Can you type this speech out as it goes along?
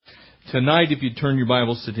Tonight, if you turn your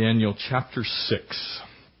Bibles to Daniel chapter 6.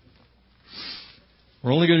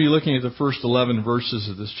 We're only going to be looking at the first 11 verses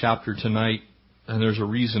of this chapter tonight, and there's a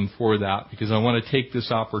reason for that, because I want to take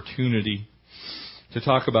this opportunity to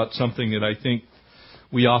talk about something that I think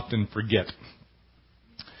we often forget.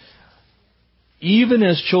 Even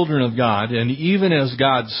as children of God, and even as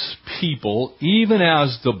God's people, even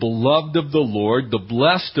as the beloved of the Lord, the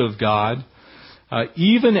blessed of God,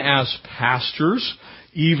 even as pastors,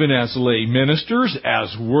 even as lay ministers,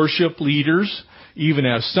 as worship leaders, even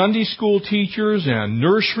as Sunday school teachers and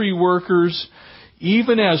nursery workers,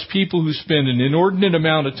 even as people who spend an inordinate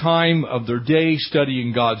amount of time of their day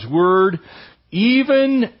studying God's Word,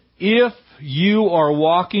 even if you are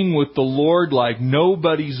walking with the Lord like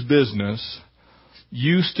nobody's business,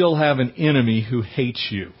 you still have an enemy who hates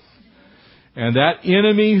you. And that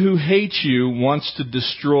enemy who hates you wants to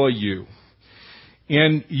destroy you.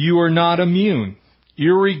 And you are not immune.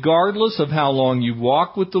 Irregardless of how long you've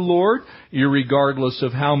walked with the Lord, irregardless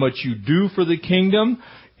of how much you do for the kingdom,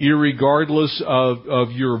 irregardless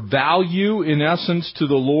of your value, in essence, to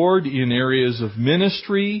the Lord in areas of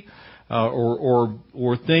ministry,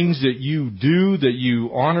 or things that you do that you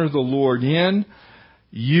honor the Lord in,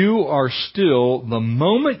 you are still, the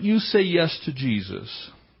moment you say yes to Jesus,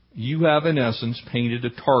 you have in essence painted a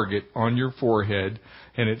target on your forehead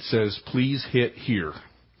and it says, please hit here.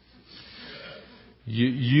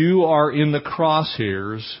 You are in the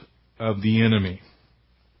crosshairs of the enemy.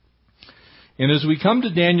 And as we come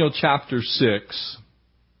to Daniel chapter 6,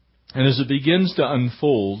 and as it begins to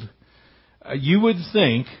unfold, you would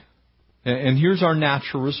think, and here's our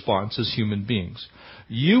natural response as human beings,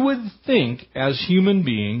 you would think as human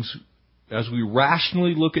beings, as we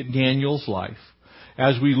rationally look at Daniel's life,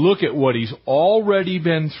 as we look at what he's already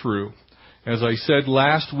been through, as I said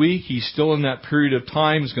last week, he's still in that period of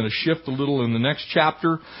time. He's going to shift a little in the next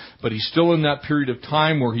chapter, but he's still in that period of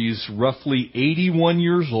time where he's roughly 81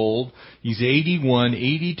 years old. He's 81,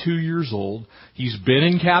 82 years old. He's been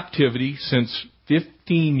in captivity since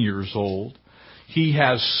 15 years old. He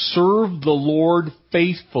has served the Lord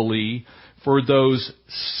faithfully for those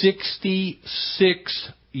 66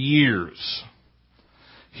 years.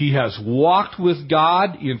 He has walked with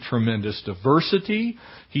God in tremendous diversity.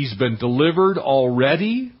 He's been delivered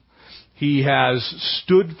already. He has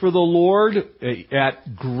stood for the Lord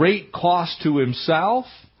at great cost to himself.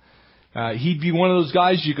 He'd be one of those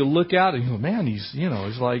guys you could look at and go, man, he's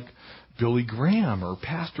like Billy Graham or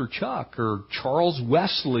Pastor Chuck or Charles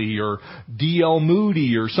Wesley or D.L.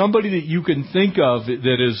 Moody or somebody that you can think of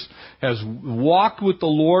that has walked with the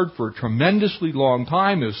Lord for a tremendously long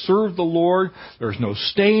time, has served the Lord. There's no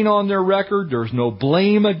stain on their record. There's no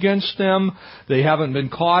blame against them. They haven't been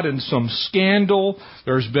caught in some scandal.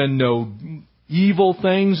 There's been no evil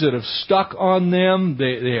things that have stuck on them.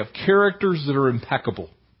 They have characters that are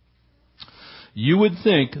impeccable. You would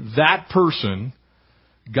think that person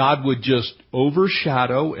God would just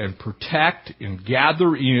overshadow and protect and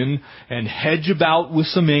gather in and hedge about with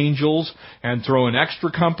some angels and throw an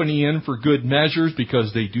extra company in for good measures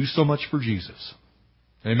because they do so much for Jesus.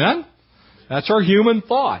 Amen? That's our human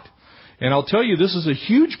thought. And I'll tell you, this is a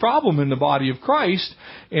huge problem in the body of Christ,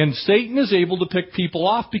 and Satan is able to pick people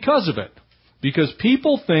off because of it. Because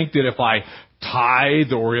people think that if I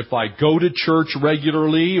tithe, or if I go to church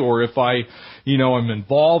regularly, or if I'm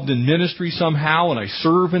involved in ministry somehow and I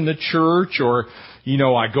serve in the church, or,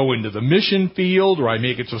 I go into the mission field, or I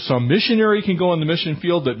make it so some missionary can go in the mission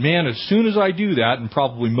field, that man, as soon as I do that, and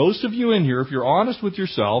probably most of you in here, if you're honest with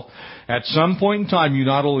yourself, at some point in time you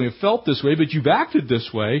not only have felt this way, but you've acted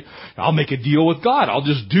this way. I'll make a deal with God. I'll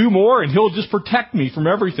just do more and He'll just protect me from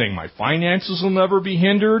everything. My finances will never be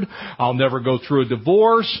hindered. I'll never go through a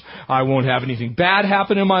divorce. I won't have anything bad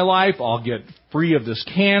happen in my life. I'll get free of this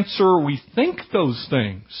cancer. We think those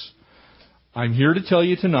things. I'm here to tell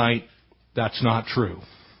you tonight, that's not true.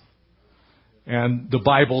 And the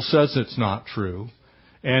Bible says it's not true.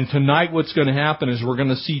 And tonight what's going to happen is we're going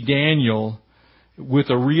to see Daniel with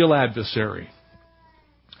a real adversary.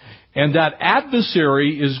 And that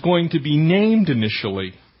adversary is going to be named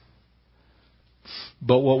initially.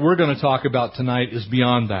 But what we're going to talk about tonight is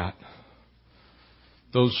beyond that.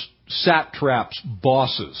 Those satraps,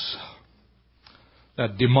 bosses,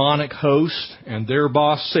 that demonic host and their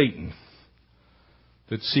boss Satan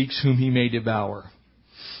that seeks whom he may devour.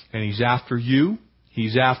 And he's after you.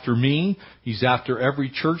 He's after me. He's after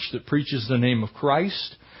every church that preaches the name of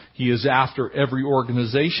Christ. He is after every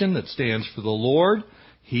organization that stands for the Lord.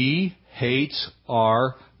 He hates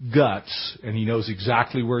our guts, and he knows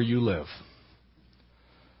exactly where you live.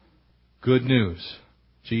 Good news.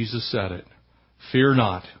 Jesus said it. Fear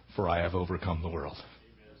not, for I have overcome the world.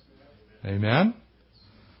 Amen?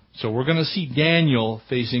 So we're going to see Daniel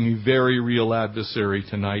facing a very real adversary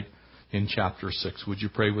tonight in chapter 6. Would you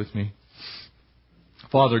pray with me?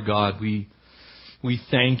 Father God, we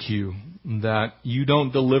thank you that you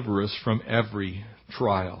don't deliver us from every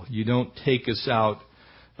trial. You don't take us out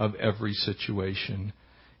of every situation.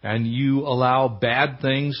 And you allow bad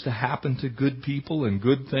things to happen to good people and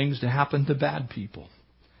good things to happen to bad people.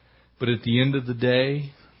 But at the end of the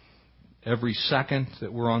day, every second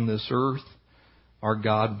that we're on this earth, our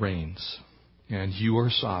God reigns. And you are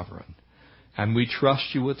sovereign. And we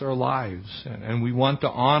trust you with our lives. And we want to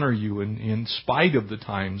honor you in spite of the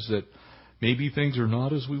times that maybe things are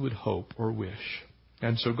not as we would hope or wish.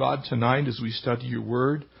 And so, God, tonight as we study your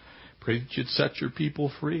word, pray that you'd set your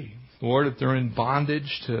people free. Lord, if they're in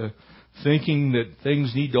bondage to thinking that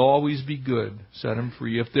things need to always be good, set them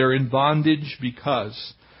free. If they're in bondage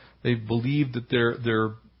because they've believed that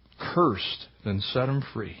they're cursed, then set them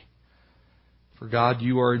free. For God,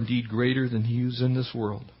 you are indeed greater than he who's in this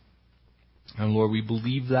world. And Lord, we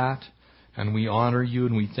believe that, and we honor you,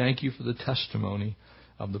 and we thank you for the testimony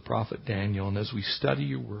of the prophet Daniel. And as we study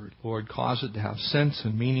your word, Lord, cause it to have sense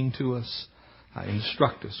and meaning to us.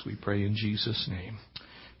 Instruct us, we pray in Jesus' name.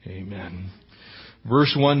 Amen.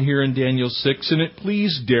 Verse 1 here in Daniel 6, and it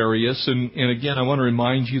pleased Darius, and again I want to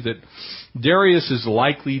remind you that Darius is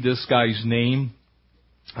likely this guy's name.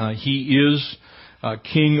 He is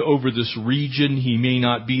king over this region. He may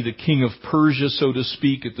not be the king of Persia, so to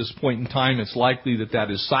speak, at this point in time. It's likely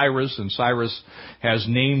that is Cyrus, and Cyrus has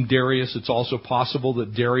named Darius. It's also possible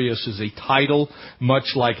that Darius is a title,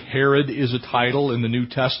 much like Herod is a title in the New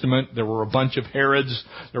Testament. There were a bunch of Herods.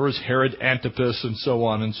 There was Herod Antipas and so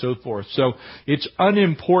on and so forth. So it's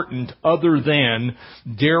unimportant other than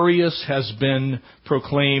Darius has been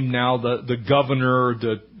proclaimed now the governor,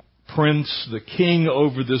 the prince, the king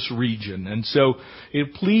over this region. And so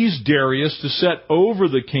it pleased Darius to set over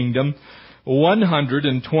the kingdom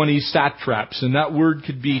 120 satraps. And that word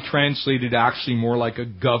could be translated actually more like a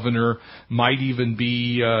governor, might even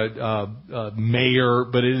be a mayor,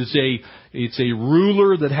 but it's a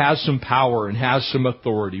ruler that has some power and has some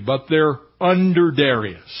authority. But they're under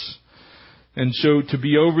Darius. And so to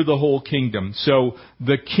be over the whole kingdom. So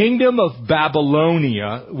the kingdom of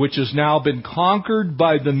Babylonia, which has now been conquered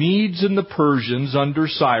by the Medes and the Persians under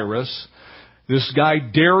Cyrus, this guy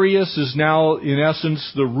Darius is now in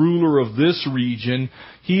essence the ruler of this region.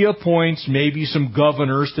 He appoints maybe some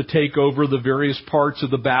governors to take over the various parts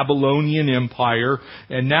of the Babylonian Empire.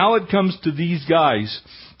 And now it comes to these guys.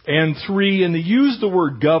 And 3, and they use the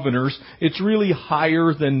word governors. It's really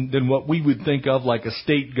higher than what we would think of like a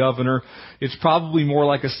state governor. It's probably more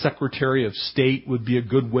like a secretary of state would be a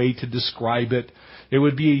good way to describe it. It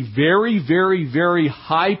would be a very, very, very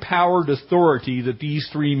high-powered authority that these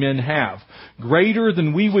 3 men have. Greater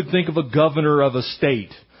than we would think of a governor of a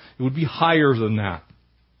state. It would be higher than that.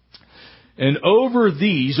 And over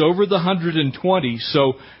the 120,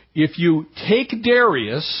 so if you take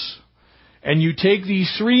Darius, and you take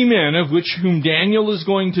these 3 men, of whom Daniel is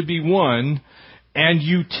going to be one, and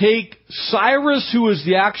you take Cyrus, who is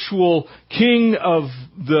the actual king of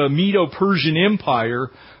the Medo-Persian Empire,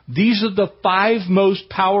 these are the 5 most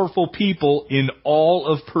powerful people in all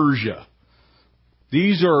of Persia.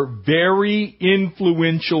 These are very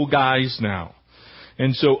influential guys now.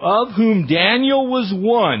 And so of whom Daniel was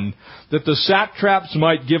one, that the satraps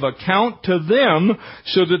might give account to them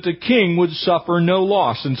so that the king would suffer no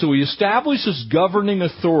loss. And so he establishes governing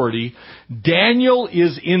authority. Daniel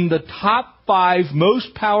is in the top 5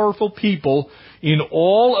 most powerful people in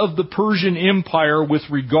all of the Persian Empire with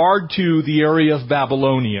regard to the area of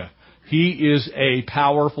Babylonia. He is a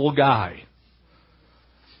powerful guy.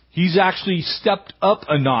 He's actually stepped up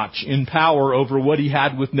a notch in power over what he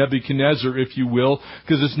had with Nebuchadnezzar, if you will,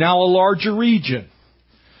 because it's now a larger region.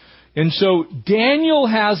 And so Daniel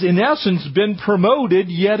has, in essence, been promoted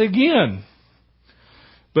yet again.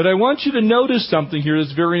 But I want you to notice something here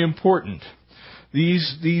that's very important.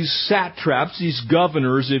 These satraps, these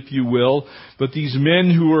governors, if you will, but these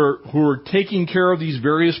men who are taking care of these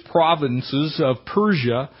various provinces of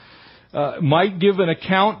Persia, might give an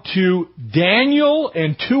account to Daniel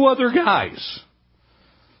and 2 other guys.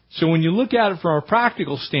 So when you look at it from a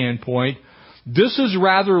practical standpoint, this is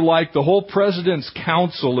rather like the whole president's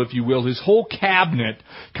council, if you will, his whole cabinet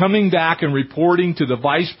coming back and reporting to the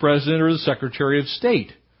vice president or the secretary of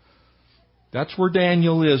state. That's where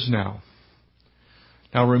Daniel is now.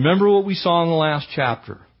 Now remember what we saw in the last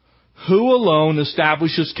chapter. Who alone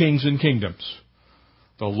establishes kings and kingdoms?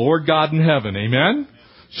 The Lord God in heaven. Amen?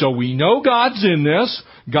 So we know God's in this.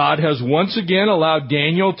 God has once again allowed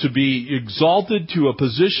Daniel to be exalted to a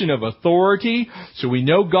position of authority. So we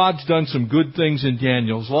know God's done some good things in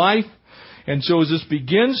Daniel's life. And so as this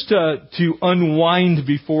begins to unwind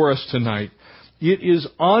before us tonight, it is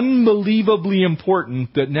unbelievably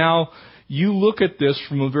important that now you look at this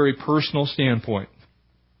from a very personal standpoint.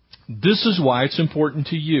 This is why it's important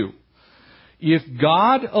to you. If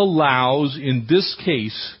God allows, in this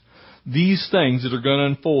case, these things that are going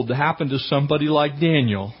to unfold to happen to somebody like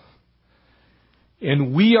Daniel,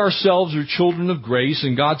 and we ourselves are children of grace,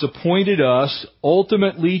 and God's appointed us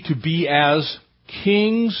ultimately to be as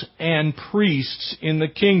kings and priests in the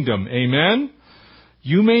kingdom. Amen?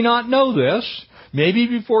 You may not know this. Maybe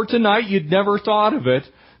before tonight you'd never thought of it,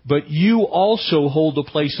 but you also hold a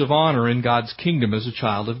place of honor in God's kingdom as a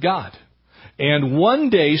child of God. And one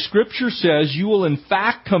day, Scripture says, you will in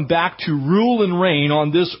fact come back to rule and reign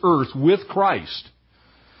on this earth with Christ.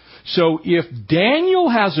 So if Daniel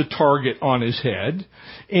has a target on his head,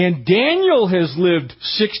 and Daniel has lived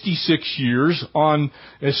 66 years on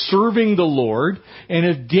serving the Lord, and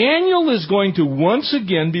if Daniel is going to once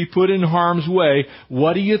again be put in harm's way,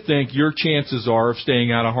 what do you think your chances are of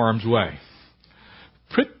staying out of harm's way?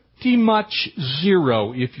 Pretty much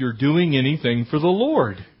zero if you're doing anything for the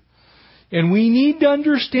Lord. And we need to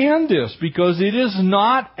understand this, because it is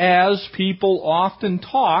not as people often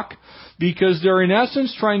talk, because they're in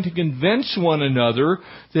essence trying to convince one another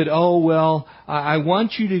that, oh, well, I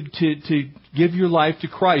want you to give your life to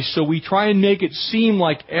Christ. So we try and make it seem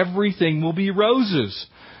like everything will be roses.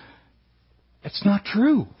 It's not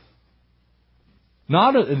true.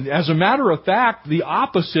 As a matter of fact, the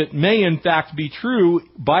opposite may in fact be true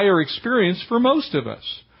by our experience for most of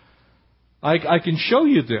us. I can show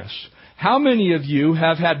you this. How many of you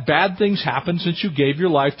have had bad things happen since you gave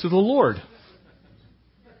your life to the Lord?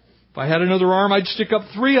 If I had another arm, I'd stick up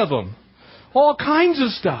 3 of them. All kinds of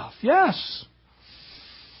stuff. Yes.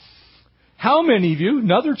 How many of you,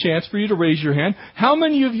 another chance for you to raise your hand, how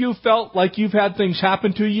many of you felt like you've had things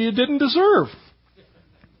happen to you didn't deserve?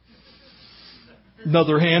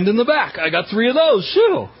 Another hand in the back. I got 3 of those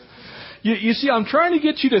too. You see, I'm trying to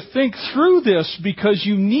get you to think through this, because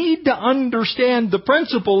you need to understand the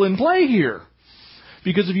principle in play here.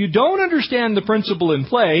 Because if you don't understand the principle in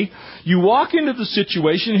play, you walk into the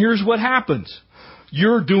situation, here's what happens.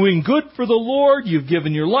 You're doing good for the Lord, you've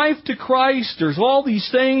given your life to Christ, there's all these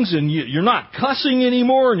things, and you're not cussing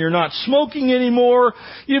anymore, and you're not smoking anymore,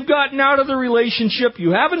 you've gotten out of the relationship,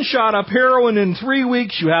 you haven't shot up heroin in 3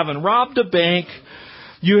 weeks, you haven't robbed a bank,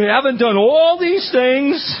 you haven't done all these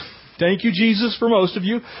things. Thank you, Jesus, for most of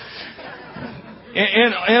you.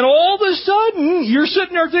 And all of a sudden, you're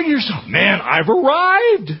sitting there thinking to yourself, man, I've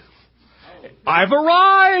arrived. I've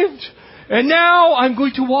arrived. And now I'm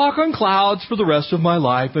going to walk on clouds for the rest of my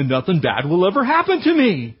life, and nothing bad will ever happen to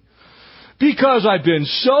me. Because I've been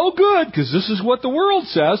so good, because this is what the world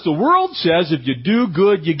says. The world says if you do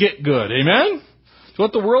good, you get good. Amen? That's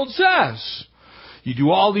what the world says. You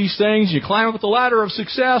do all these things, you climb up the ladder of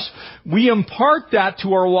success. We impart that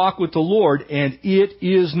to our walk with the Lord, and it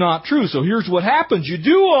is not true. So here's what happens. You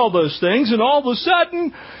do all those things, and all of a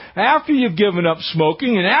sudden, after you've given up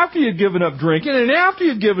smoking, and after you've given up drinking, and after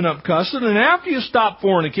you've given up cussing, and after you stop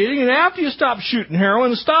fornicating, and after you stop shooting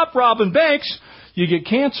heroin, and stop robbing banks, you get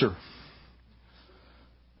cancer.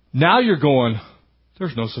 Now you're going,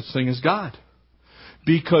 there's no such thing as God.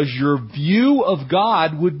 Because your view of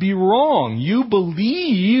God would be wrong. You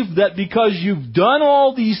believe that because you've done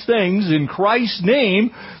all these things in Christ's name,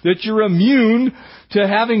 that you're immune to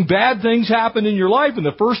having bad things happen in your life. And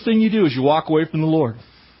the first thing you do is you walk away from the Lord.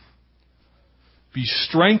 Be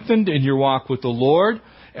strengthened in your walk with the Lord.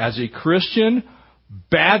 As a Christian,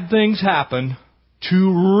 bad things happen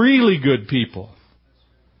to really good people.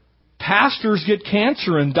 Pastors get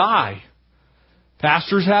cancer and die.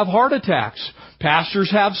 Pastors have heart attacks.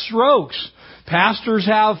 Pastors have strokes. Pastors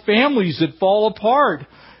have families that fall apart.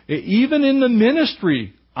 Even in the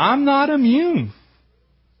ministry, I'm not immune.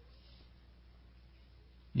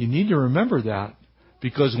 You need to remember that.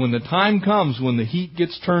 Because when the time comes when the heat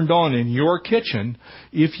gets turned on in your kitchen,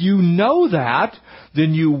 if you know that,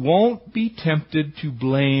 then you won't be tempted to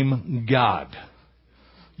blame God.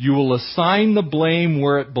 You will assign the blame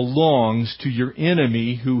where it belongs to your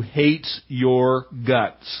enemy who hates your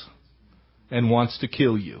guts and wants to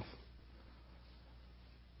kill you.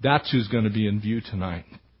 That's who's going to be in view tonight.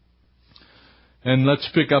 And let's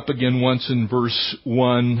pick up again once in verse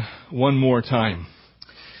 1 one more time.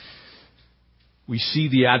 we see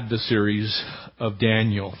the adversaries of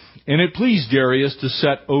Daniel. And it pleased Darius to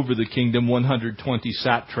set over the kingdom 120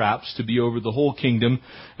 satraps to be over the whole kingdom,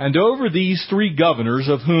 and over these 3 governors,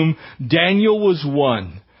 of whom Daniel was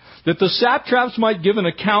one, that the satraps might give an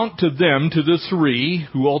account to them, to the 3,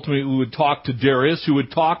 who ultimately would talk to Darius, who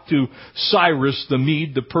would talk to Cyrus the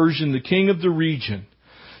Mede, the Persian, the king of the region,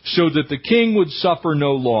 so that the king would suffer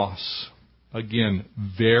no loss. Again,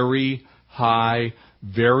 very high,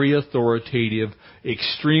 very authoritative,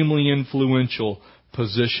 extremely influential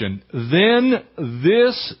position. Then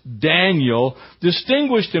this Daniel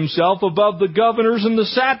distinguished himself above the governors and the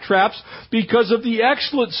satraps because of the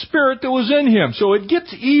excellent spirit that was in him. So it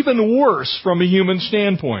gets even worse from a human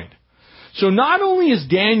standpoint. So not only is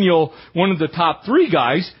Daniel one of the top 3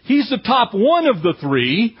 guys, he's the top 1 of the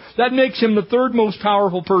 3. That makes him the 3rd most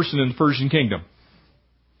powerful person in the Persian kingdom.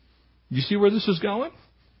 You see where this is going?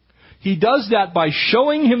 He does that by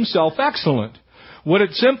showing himself excellent. What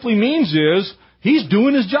it simply means is he's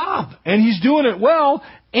doing his job, and he's doing it well,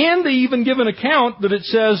 and they even give an account that it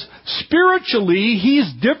says spiritually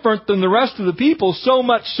he's different than the rest of the people, so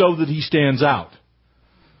much so that he stands out.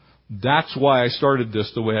 That's why I started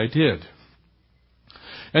this the way I did.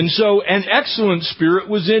 And so an excellent spirit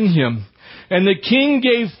was in him, and the king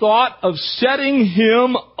gave thought of setting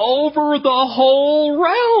him over the whole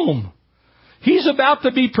realm. He's about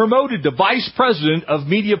to be promoted to vice president of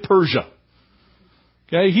Media Persia.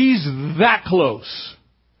 Okay, he's that close.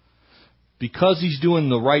 Because he's doing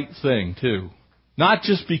the right thing, too. Not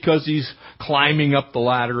just because he's climbing up the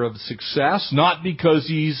ladder of success. Not because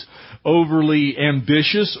he's overly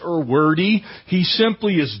ambitious or wordy. He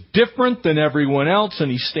simply is different than everyone else,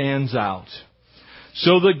 and he stands out.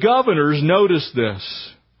 So the governors notice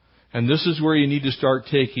this. And this is where you need to start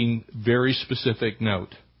taking very specific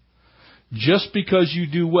note. Just because you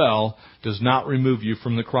do well does not remove you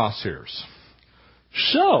from the crosshairs.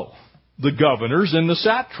 So, the governors and the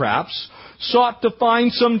satraps sought to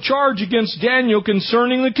find some charge against Daniel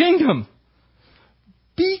concerning the kingdom.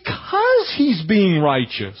 Because he's being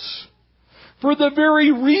righteous. For the very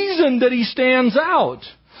reason that he stands out.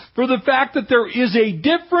 For the fact that there is a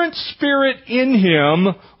different spirit in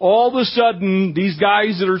him, all of a sudden, these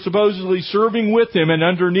guys that are supposedly serving with him and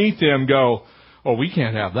underneath him go, oh, we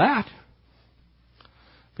can't have that.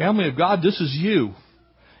 Family of God, this is you,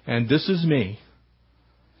 and this is me.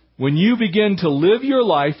 When you begin to live your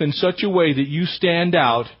life in such a way that you stand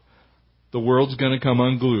out, the world's going to come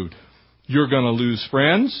unglued. You're going to lose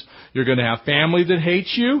friends. You're going to have family that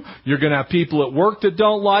hates you. You're going to have people at work that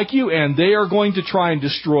don't like you, and they are going to try and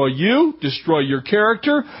destroy you, destroy your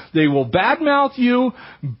character. They will badmouth you,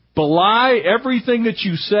 belie everything that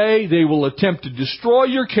you say. They will attempt to destroy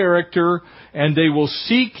your character, and they will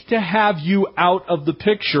seek to have you out of the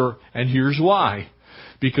picture. And here's why.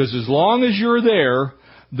 Because as long as you're there,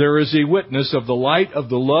 there is a witness of the light of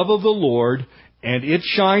the love of the Lord, and it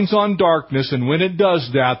shines on darkness, and when it does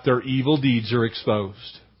that, their evil deeds are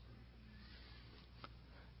exposed.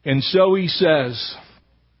 And so he says,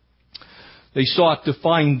 they sought to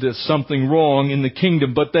find something wrong in the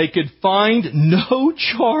kingdom, but they could find no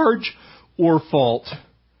charge or fault.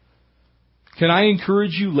 Can I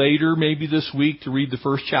encourage you later, maybe this week, to read the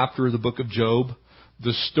first chapter of the book of Job?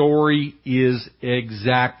 The story is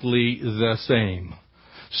exactly the same.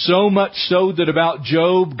 So much so that about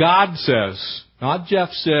Job, God says, not Jeff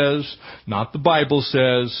says, not the Bible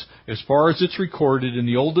says, as far as it's recorded in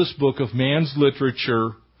the oldest book of man's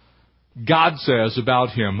literature, God says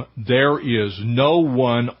about him, there is no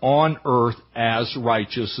one on earth as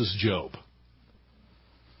righteous as Job.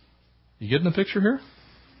 You getting the picture here?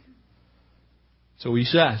 So he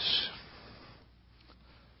says,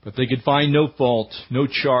 but they could find no fault, no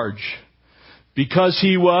charge, because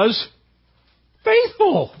he was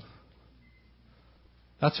faithful.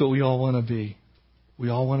 That's what we all want to be. We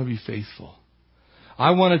all want to be faithful.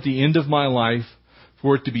 I want at the end of my life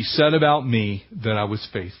for it to be said about me that I was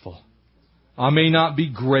faithful. I may not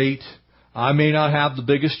be great. I may not have the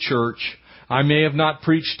biggest church. I may have not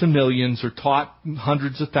preached to millions or taught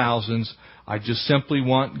hundreds of thousands. I just simply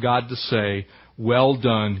want God to say, well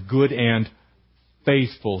done, good and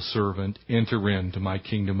faithful servant, enter into my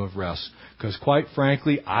kingdom of rest. Because quite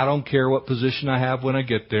frankly, I don't care what position I have when I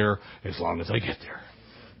get there, as long as I get there.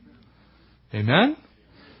 Amen?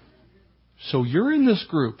 So you're in this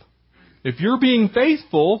group. If you're being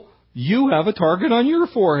faithful, you have a target on your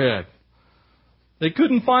forehead. They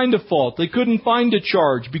couldn't find a fault. They couldn't find a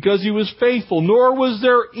charge because he was faithful, nor was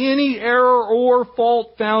there any error or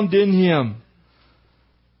fault found in him.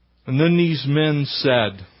 And then these men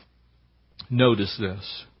said, notice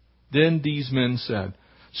this. Then these men said,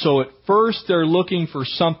 So at first they're looking for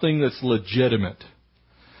something that's legitimate.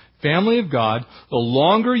 Family of God, the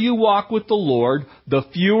longer you walk with the Lord, the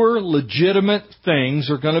fewer legitimate things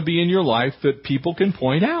are going to be in your life that people can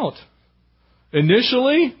point out.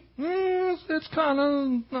 Initially, it's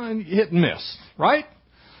kind of hit and miss, right?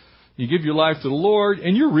 You give your life to the Lord,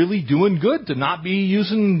 and you're really doing good to not be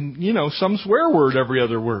using, some swear word every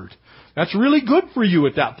other word. That's really good for you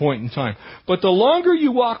at that point in time. But the longer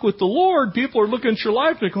you walk with the Lord, people are looking at your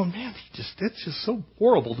life and they're going, man, it's just so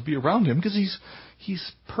horrible to be around him because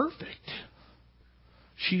he's perfect.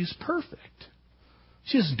 She's perfect.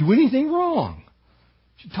 She doesn't do anything wrong.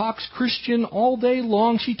 She talks Christian all day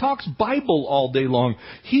long. She talks Bible all day long.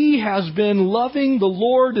 He has been loving the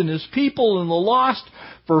Lord and His people and the lost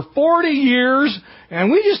for 40 years,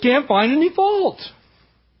 and we just can't find any fault.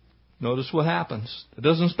 Notice what happens. It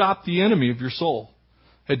doesn't stop the enemy of your soul.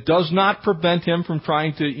 It does not prevent him from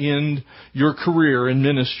trying to end your career in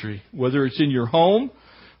ministry, whether it's in your home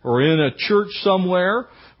or in a church somewhere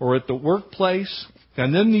or at the workplace.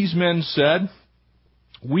 And then these men said,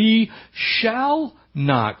 we shall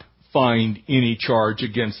not find any charge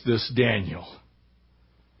against this Daniel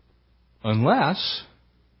unless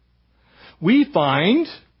we find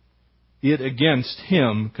it against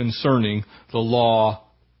him concerning the law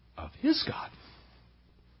of his God.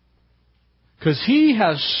 Because he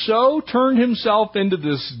has so turned himself into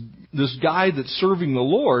this guy that's serving the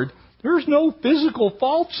Lord, there's no physical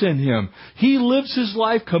faults in him. He lives his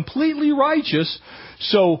life completely righteous.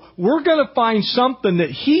 So we're going to find something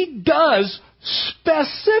that he does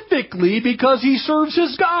specifically because he serves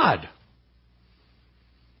his God.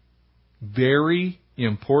 Very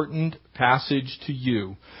important passage to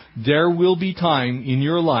you. There will be time in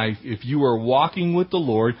your life, if you are walking with the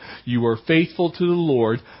Lord, you are faithful to the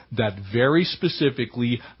Lord, that very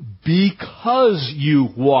specifically, because you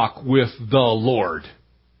walk with the Lord,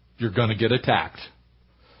 you're going to get attacked.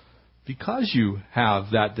 Because you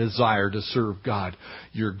have that desire to serve God,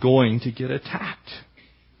 you're going to get attacked.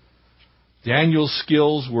 Daniel's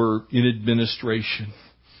skills were in administration.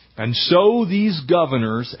 And so these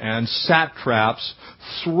governors and satraps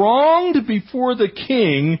thronged before the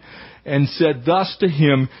king and said thus to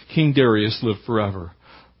him, King Darius, live forever.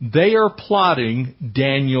 They are plotting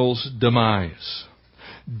Daniel's demise.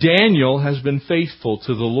 Daniel has been faithful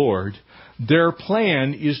to the Lord. Their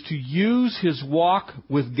plan is to use his walk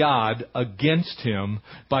with God against him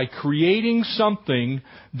by creating something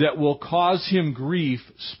that will cause him grief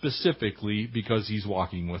specifically because he's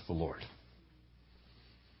walking with the Lord.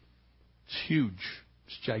 It's huge.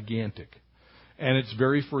 It's gigantic. And it's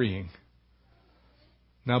very freeing.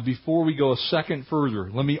 Now, before we go a second further,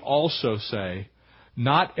 let me also say,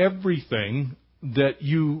 not everything that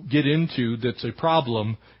you get into that's a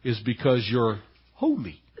problem is because you're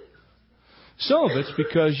holy. Some of it's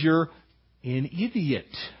because you're an idiot.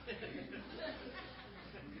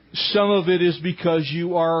 Some of it is because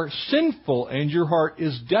you are sinful and your heart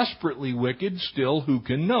is desperately wicked. Still, who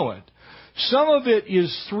can know it? Some of it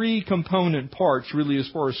is three component parts, really, as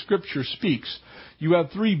far as Scripture speaks. You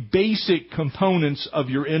have three basic components of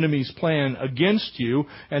your enemy's plan against you,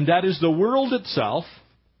 and that is the world itself.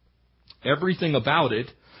 Everything about it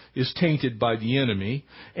is tainted by the enemy,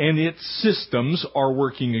 and its systems are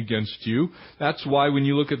working against you. That's why when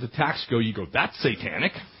you look at the tax code, you go, that's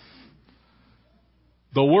satanic.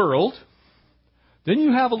 The world. Then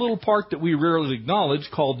you have a little part that we rarely acknowledge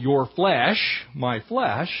called your flesh, my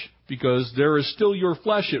flesh, because there is still your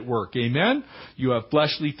flesh at work. Amen? You have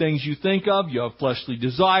fleshly things you think of. You have fleshly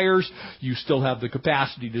desires. You still have the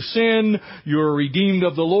capacity to sin. You're redeemed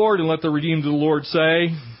of the Lord, and let the redeemed of the Lord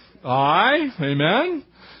say, aye. Amen?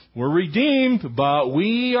 We're redeemed, but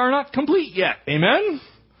we are not complete yet. Amen?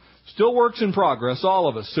 Still works in progress, all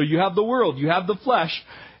of us. So you have the world, you have the flesh,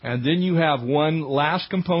 and then you have one last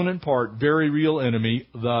component part, very real enemy,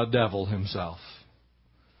 the devil himself.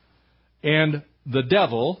 And the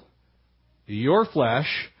devil, your flesh,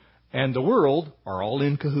 and the world are all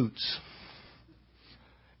in cahoots.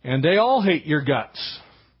 And they all hate your guts.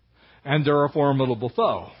 And they're a formidable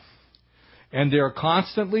foe. And they're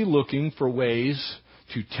constantly looking for ways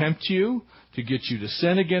to tempt you, to get you to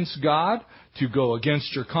sin against God, to go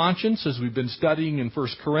against your conscience, as we've been studying in 1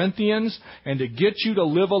 Corinthians, and to get you to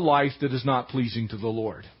live a life that is not pleasing to the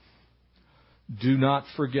Lord. Do not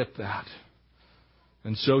forget that.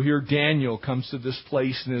 And so here Daniel comes to this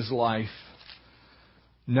place in his life.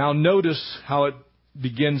 Now notice how it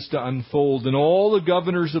begins to unfold. And all the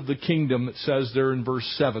governors of the kingdom, it says there in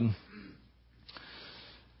verse 7,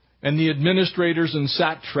 and the administrators and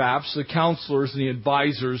satraps, the counselors and the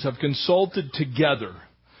advisors have consulted together.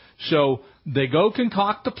 So they go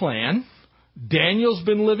concoct a plan. Daniel's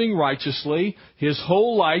been living righteously. His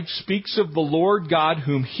whole life speaks of the Lord God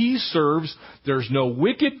whom he serves. There's no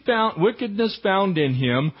wickedness found in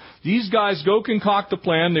him. These guys go concoct a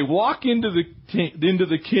plan. They walk into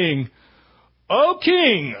the king. "O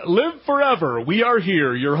king, live forever. We are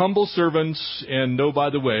here, your humble servants. And oh, by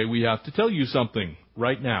the way, we have to tell you something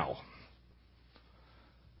right now."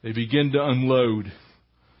 They begin to unload.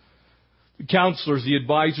 The counselors, the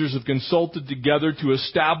advisors, have consulted together to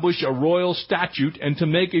establish a royal statute and to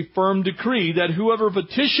make a firm decree that whoever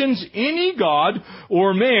petitions any god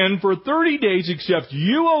or man for 30 days except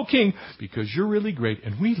you, O king, because you're really great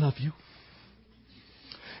and we love you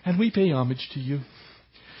and we pay homage to you.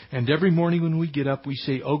 And every morning when we get up, we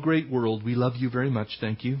say, "Oh, great world, we love you very much.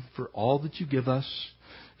 Thank you for all that you give us."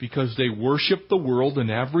 Because they worship the world and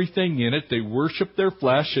everything in it. They worship their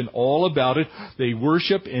flesh and all about it. They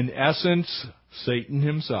worship, in essence, Satan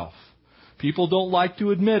himself. People don't like to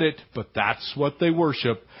admit it, but that's what they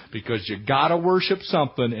worship. Because you gotta worship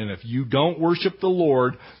something, and if you don't worship the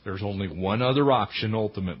Lord, there's only one other option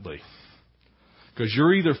ultimately. Because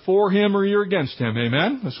you're either for Him or you're against Him.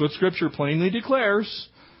 Amen? That's what Scripture plainly declares.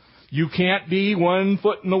 You can't be 1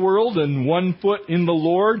 foot in the world and 1 foot in the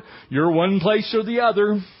Lord. You're one place or the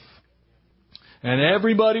other. And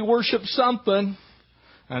everybody worships something.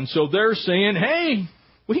 And so they're saying, "Hey,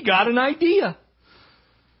 we got an idea.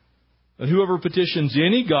 That whoever petitions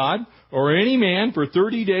any god or any man for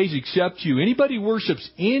 30 days except you." Anybody worships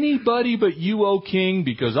anybody but you, O king,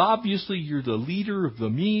 because obviously you're the leader of the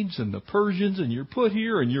Medes and the Persians and you're put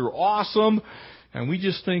here and you're awesome. And we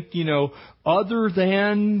just think, other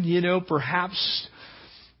than, perhaps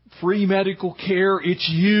free medical care, it's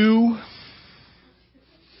you.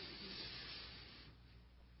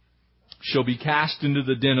 Shall be cast into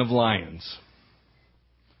the den of lions.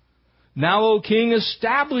 Now, O king,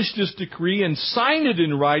 establish this decree and sign it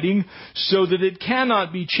in writing so that it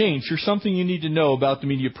cannot be changed. Here's something you need to know about the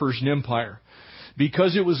Medo-Persian Empire.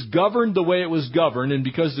 Because it was governed the way it was governed, and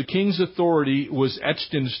because the king's authority was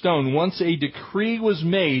etched in stone, once a decree was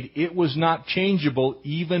made, it was not changeable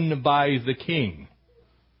even by the king.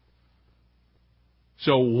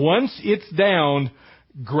 So once it's down,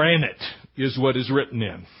 granite is what is written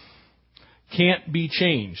in. Can't be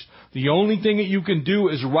changed. The only thing that you can do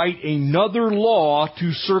is write another law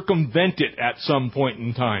to circumvent it at some point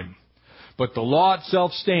in time. But the law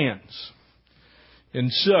itself stands.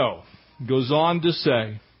 And so, goes on to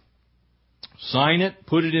say, sign it,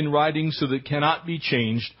 put it in writing so that it cannot be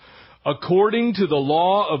changed, according to the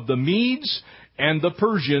law of the Medes and the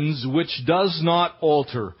Persians, which does not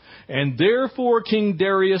alter. And therefore King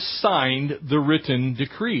Darius signed the written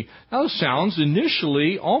decree. Now, this sounds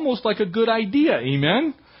initially almost like a good idea.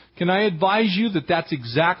 Amen? Can I advise you that that's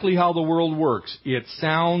exactly how the world works? It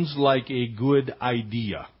sounds like a good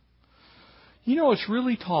idea. It's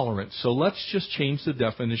really tolerant, so let's just change the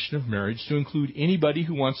definition of marriage to include anybody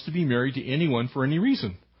who wants to be married to anyone for any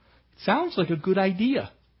reason. It sounds like a good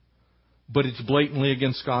idea, but it's blatantly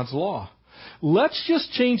against God's law. Let's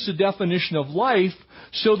just change the definition of life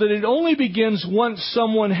so that it only begins once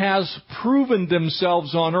someone has proven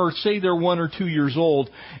themselves on earth, say they're 1 or 2 years old,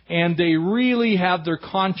 and they really have their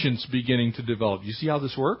conscience beginning to develop. You see how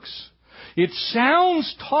this works? It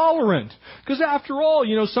sounds tolerant, because after all,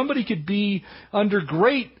 somebody could be under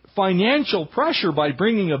great financial pressure by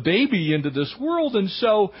bringing a baby into this world, and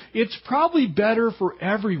so it's probably better for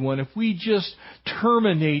everyone if we just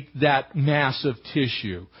terminate that mass of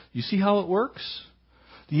tissue. You see how it works?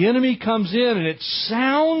 The enemy comes in and it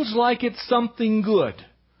sounds like it's something good.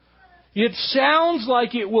 It sounds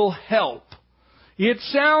like it will help. It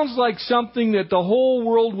sounds like something that the whole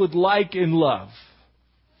world would like and love.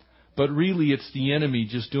 But really, it's the enemy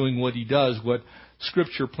just doing what he does, what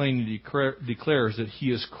Scripture plainly declares, that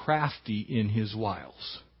he is crafty in his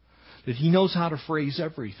wiles. That he knows how to phrase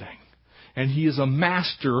everything. And he is a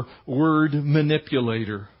master word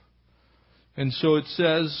manipulator. And so it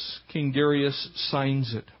says, King Darius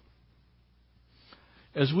signs it.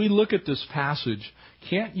 As we look at this passage,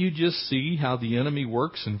 can't you just see how the enemy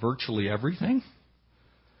works in virtually everything?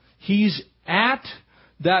 He's at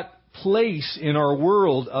that place in our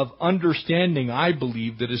world of understanding, I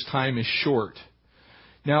believe, that his time is short.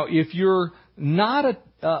 Now, if you're not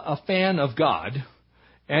a fan of God,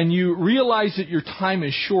 and you realize that your time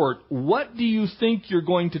is short, what do you think you're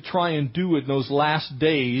going to try and do in those last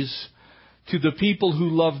days to the people who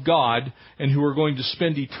love God and who are going to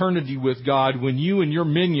spend eternity with God when you and your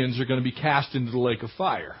minions are going to be cast into the lake of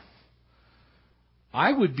fire?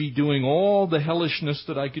 I would be doing all the hellishness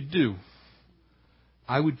that I could do.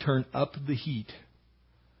 I would turn up the heat.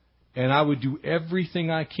 And I would do everything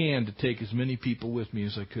I can to take as many people with me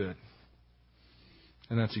as I could.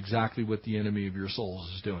 And that's exactly what the enemy of your souls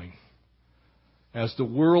is doing. As the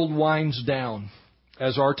world winds down,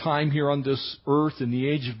 as our time here on this earth in the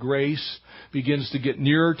age of grace begins to get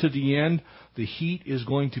nearer to the end, the heat is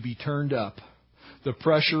going to be turned up. The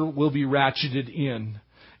pressure will be ratcheted in.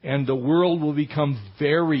 And the world will become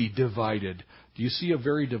very divided. Do you see a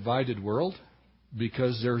very divided world?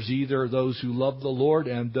 Because there's either those who love the Lord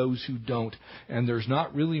and those who don't. And there's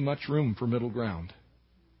not really much room for middle ground.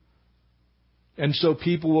 And so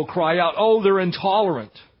people will cry out, oh, they're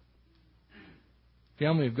intolerant.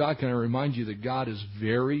 Family of God, can I remind you that God is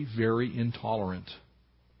very, very intolerant.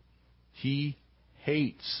 He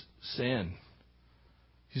hates sin.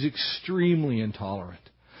 He's extremely intolerant.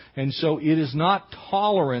 And so it is not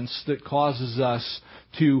tolerance that causes us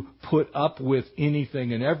to put up with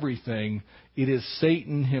anything and everything. It is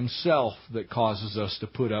Satan himself that causes us to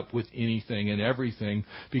put up with anything and everything.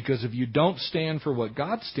 Because if you don't stand for what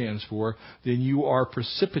God stands for, then you are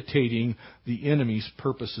precipitating the enemy's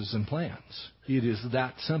purposes and plans. It is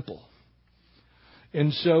that simple.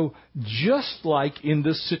 And so, just like in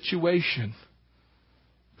this situation,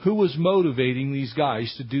 who was motivating these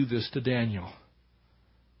guys to do this to Daniel?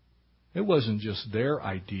 It wasn't just their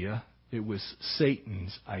idea. It was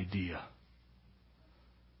Satan's idea.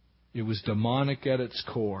 It was demonic at its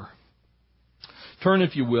core. Turn,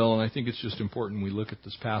 if you will, and I think it's just important we look at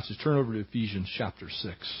this passage. Turn over to Ephesians chapter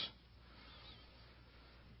 6.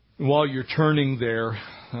 And while you're turning there,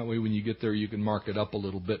 that way when you get there you can mark it up a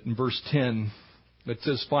little bit. In verse 10, it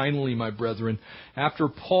says, finally, my brethren, after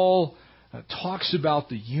Paul talks about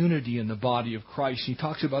the unity in the body of Christ. He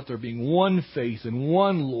talks about there being one faith and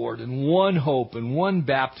one Lord and one hope and one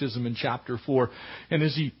baptism in chapter 4. And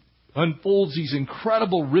as he unfolds these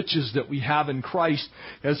incredible riches that we have in Christ,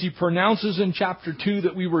 as he pronounces in chapter 2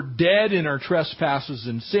 that we were dead in our trespasses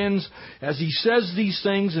and sins, as he says these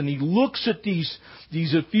things and he looks at these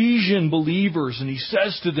Ephesian believers and he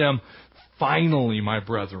says to them, finally, my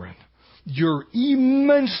brethren, you're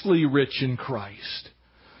immensely rich in Christ.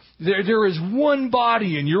 There is one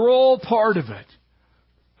body and you're all part of it.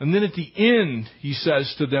 And then at the end, he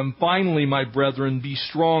says to them, finally, my brethren, be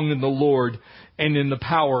strong in the Lord and in the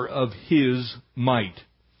power of His might.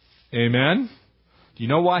 Amen? Do you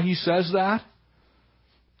know why he says that?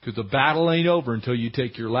 Because the battle ain't over until you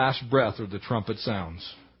take your last breath or the trumpet sounds.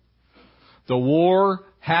 The war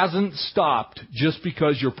hasn't stopped just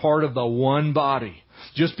because you're part of the one body.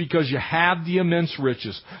 Just because you have the immense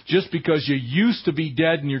riches. Just because you used to be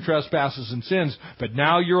dead in your trespasses and sins, but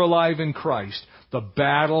now you're alive in Christ. The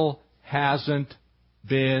battle hasn't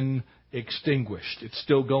been extinguished. It's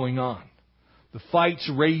still going on. The fight's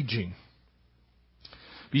raging.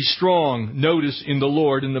 Be strong, notice, in the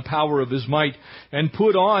Lord, in the power of His might, and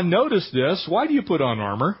put on, notice this, why do you put on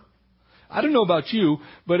armor? I don't know about you,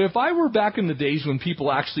 but if I were back in the days when people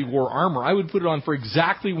actually wore armor, I would put it on for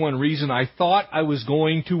exactly one reason. I thought I was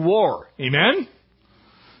going to war. Amen?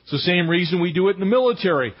 It's the same reason we do it in the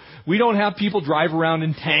military. We don't have people drive around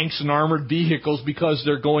in tanks and armored vehicles because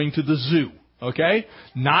they're going to the zoo. Okay?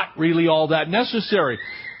 Not really all that necessary.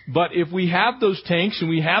 But if we have those tanks and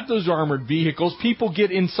we have those armored vehicles, people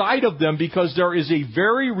get inside of them because there is a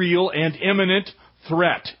very real and imminent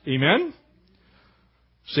threat. Amen?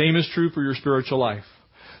 Same is true for your spiritual life.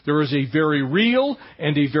 There is a very real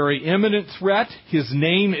and a very imminent threat. His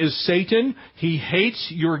name is Satan. He hates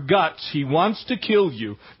your guts. He wants to kill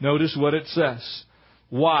you. Notice what it says.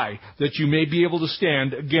 Why? That you may be able to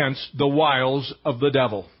stand against the wiles of the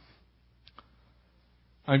devil.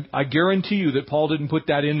 I guarantee you that Paul didn't put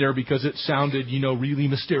that in there because it sounded, really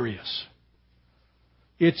mysterious.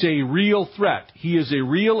 It's a real threat. He is a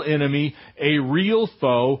real enemy, a real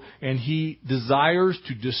foe, and he desires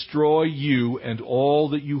to destroy you and all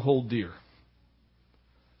that you hold dear.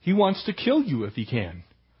 He wants to kill you if he can.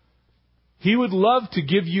 He would love to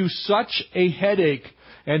give you such a headache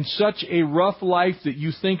and such a rough life that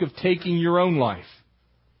you think of taking your own life.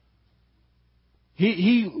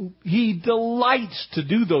 He delights to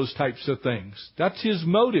do those types of things. That's his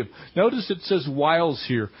motive. Notice it says wiles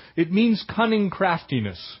here. It means cunning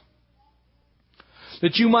craftiness.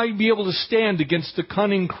 That you might be able to stand against the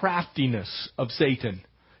cunning craftiness of Satan.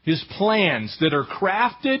 His plans that are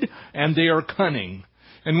crafted and they are cunning.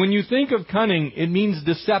 And when you think of cunning, it means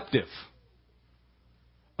deceptive.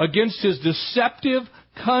 Against his deceptive,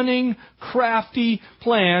 cunning, crafty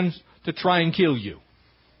plans to try and kill you.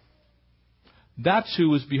 That's who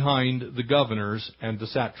was behind the governors and the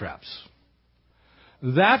satraps.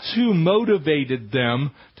 That's who motivated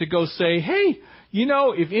them to go say, hey,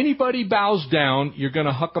 if anybody bows down, you're going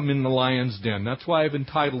to huck them in the lion's den. That's why I've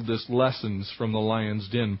entitled this Lessons from the Lion's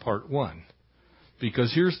Den Part 1.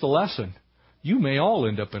 Because here's the lesson. you may all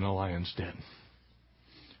end up in a lion's den.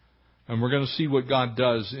 And we're going to see what God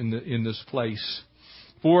does in this place.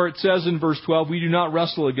 For it says in verse 12, we do not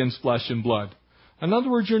wrestle against flesh and blood. In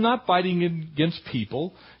other words, you're not fighting against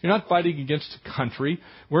people. You're not fighting against a country.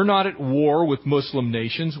 We're not at war with Muslim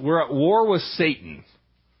nations. We're at war with Satan.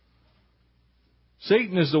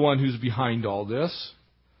 Satan is the one who's behind all this.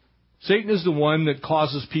 Satan is the one that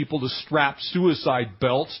causes people to strap suicide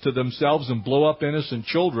belts to themselves and blow up innocent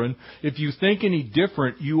children. If you think any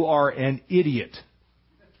different, you are an idiot.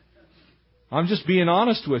 I'm just being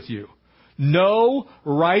honest with you. No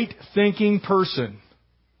right-thinking person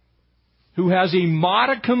who has a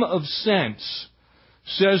modicum of sense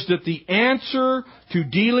says that the answer to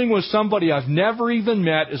dealing with somebody I've never even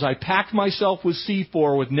met is I pack myself with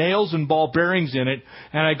C4 with nails and ball bearings in it,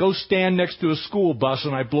 and I go stand next to a school bus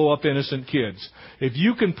and I blow up innocent kids. If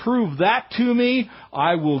you can prove that to me,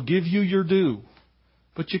 I will give you your due.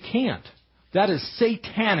 But you can't. That is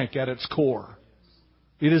satanic at its core.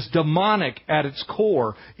 It is demonic at its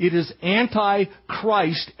core. It is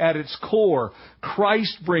anti-Christ at its core.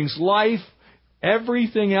 Christ brings life.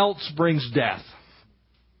 Everything else brings death.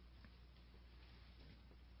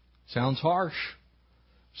 Sounds harsh.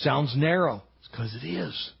 Sounds narrow. It's because it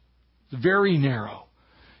is. It's very narrow.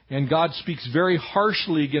 And God speaks very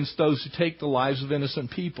harshly against those who take the lives of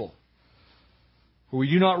innocent people. For we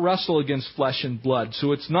do not wrestle against flesh and blood.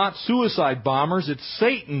 So it's not suicide bombers. It's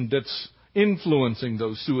Satan that's influencing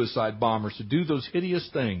those suicide bombers to do those hideous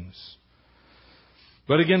things.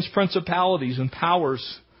 But against principalities and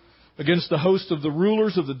powers, against the host of the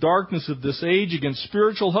rulers of the darkness of this age, against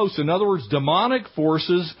spiritual hosts. In other words, demonic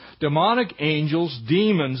forces, demonic angels,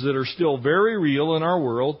 demons that are still very real in our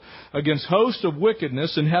world, against hosts of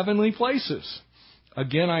wickedness in heavenly places.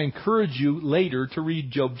 Again, I encourage you later to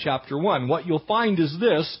read Job chapter 1. What you'll find is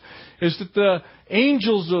this, is that the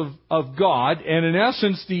angels of God, and in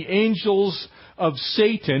essence the angels of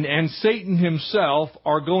Satan and Satan himself,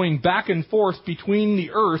 are going back and forth between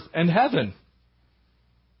the earth and heaven.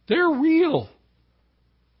 They're real.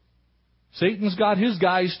 Satan's got his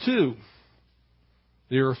guys too.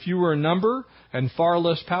 They are fewer in number and far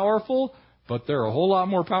less powerful, but they're a whole lot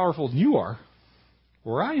more powerful than you are,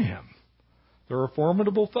 or I am. They're a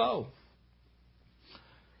formidable foe.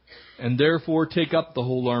 And therefore take up the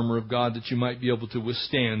whole armor of God that you might be able to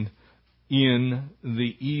withstand in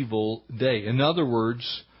the evil day. In other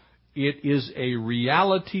words, it is a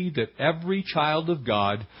reality that every child of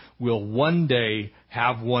God will one day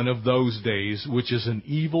have one of those days, which is an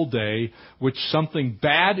evil day, which something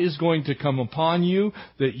bad is going to come upon you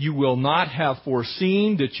that you will not have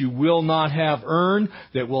foreseen, that you will not have earned,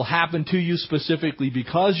 that will happen to you specifically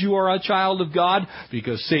because you are a child of God,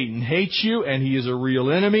 because Satan hates you and he is a real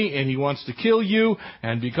enemy and he wants to kill you.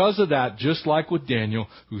 And because of that, just like with Daniel,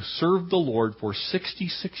 who served the Lord for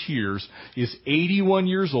 66 years, is 81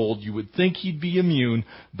 years old, you would think he'd be immune,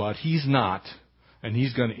 but he's not. And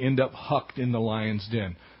he's going to end up hucked in the lion's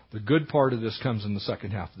den. The good part of this comes in the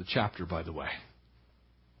second half of the chapter, by the way.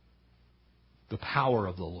 The power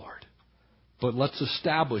of the Lord. But let's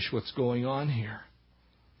establish what's going on here.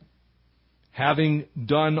 Having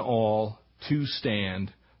done all to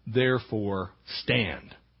stand, therefore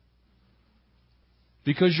stand.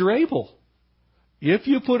 Because you're able. If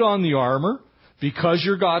you put on the armor, because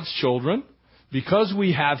you're God's children, because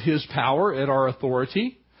we have His power at our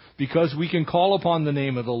authority, because we can call upon the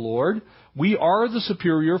name of the Lord, we are the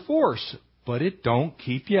superior force. But it don't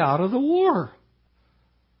keep you out of the war.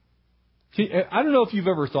 I don't know if you've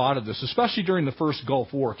ever thought of this, especially during the first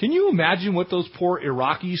Gulf War. Can you imagine what those poor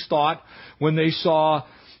Iraqis thought when they saw,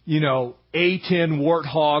 A-10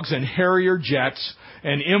 Warthogs and Harrier jets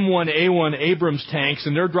and M1A1 Abrams tanks,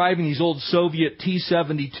 and they're driving these old Soviet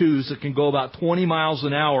T-72s that can go about 20 miles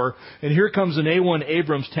an hour, and here comes an A1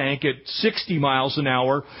 Abrams tank at 60 miles an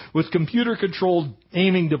hour with computer-controlled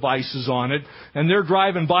aiming devices on it, and they're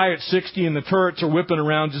driving by at 60 and the turrets are whipping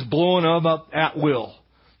around just blowing them up at will.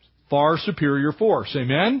 Far superior force.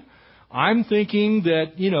 Amen? I'm thinking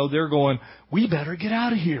that, they're going, we better get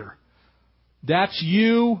out of here. That's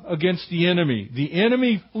you against the enemy. The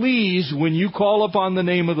enemy flees when you call upon the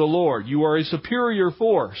name of the Lord. You are a superior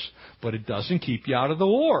force, but it doesn't keep you out of the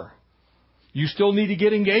war. You still need to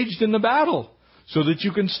get engaged in the battle so that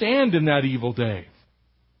you can stand in that evil day.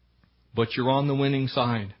 But you're on the winning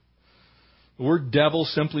side. The word devil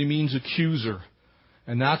simply means accuser.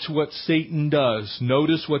 And that's what Satan does.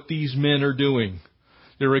 Notice what these men are doing.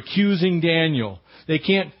 They're accusing Daniel. They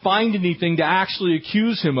can't find anything to actually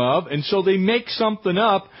accuse him of, and so they make something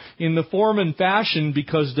up in the form and fashion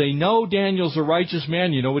because they know Daniel's a righteous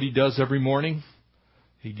man. You know what he does every morning?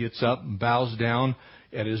 He gets up and bows down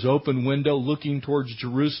at his open window looking towards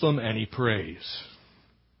Jerusalem, and he prays.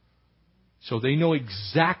 So they know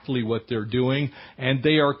exactly what they're doing, and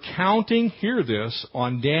they are counting, hear this,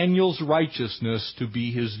 on Daniel's righteousness to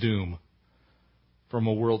be his doom from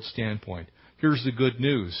a world standpoint. Here's the good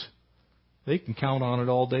news. They can count on it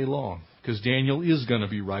all day long, because Daniel is going to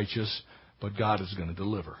be righteous, but God is going to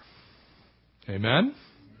deliver. Amen?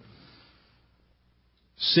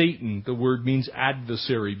 Satan, the word means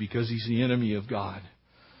adversary, because he's the enemy of God.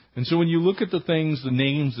 And so when you look at the things, the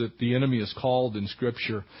names that the enemy is called in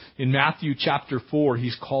Scripture, in Matthew chapter 4,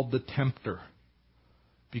 he's called the tempter.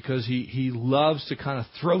 Because he loves to kind of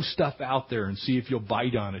throw stuff out there and see if you'll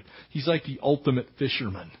bite on it. He's like the ultimate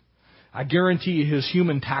fisherman. I guarantee you his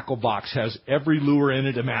human tackle box has every lure in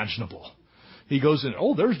it imaginable. He goes in,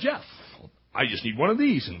 oh, there's Jeff. I just need one of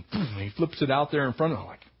these. And he flips it out there in front of him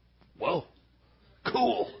like, whoa,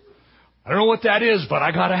 cool. I don't know what that is, but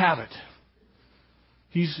I got to have it.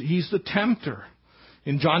 He's the tempter.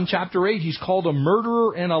 In John chapter 8, he's called a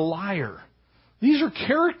murderer and a liar. These are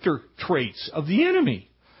character traits of the enemy.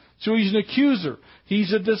 So he's an accuser.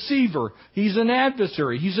 He's a deceiver. He's an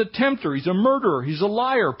adversary. He's a tempter. He's a murderer. He's a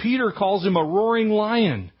liar. Peter calls him a roaring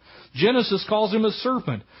lion. Genesis calls him a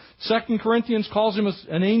serpent. 2 Corinthians calls him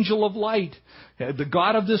an angel of light. The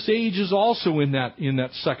God of this age is also in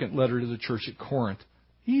that second letter to the church at Corinth.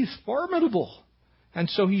 He's formidable. And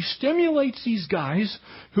so he stimulates these guys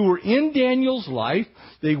who are in Daniel's life.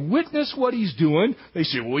 They witness what he's doing. They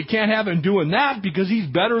say, well, we can't have him doing that because he's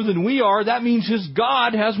better than we are. That means his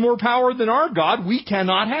God has more power than our God. We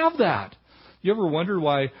cannot have that. You ever wonder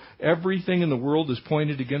why everything in the world is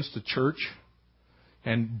pointed against the church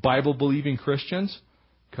and Bible-believing Christians?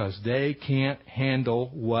 Because they can't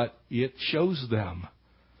handle what it shows them.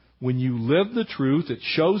 When you live the truth, it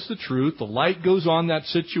shows the truth, the light goes on that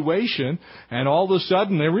situation, and all of a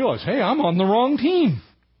sudden they realize, hey, I'm on the wrong team.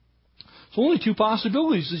 There's only two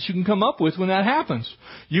possibilities that you can come up with when that happens.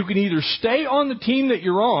 You can either stay on the team that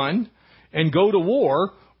you're on and go to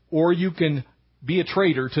war, or you can be a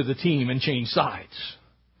traitor to the team and change sides.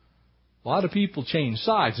 A lot of people change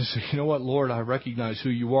sides and say, you know what, Lord, I recognize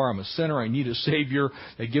who you are. I'm a sinner. I need a Savior.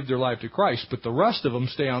 They give their life to Christ. But the rest of them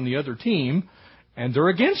stay on the other team, and they're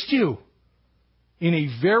against you in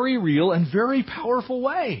a very real and very powerful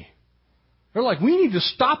way. They're like, we need to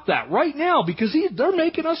stop that right now because they're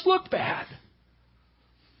making us look bad.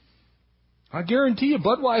 I guarantee you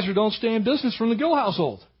Budweiser don't stay in business from the Gill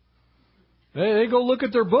household. They go look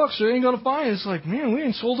at their books. They ain't going to find it. It's like, man, we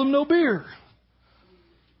ain't sold them no beer.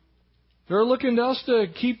 They're looking to us to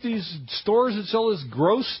keep these stores that sell this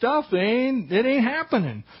gross stuff. It ain't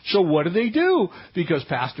happening. So what do? Because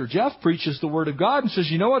Pastor Jeff preaches the Word of God and says,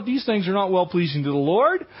 you know what? These things are not well-pleasing to the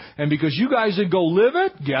Lord. And because you guys did go live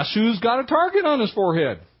it, guess who's got a target on his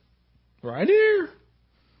forehead? Right here.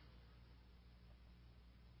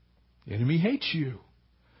 The enemy hates you.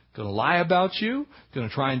 Going to lie about you. Going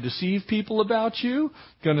to try and deceive people about you.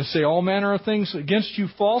 Going to say all manner of things against you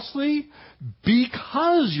falsely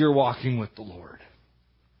because you're walking with the Lord.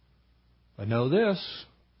 But know this.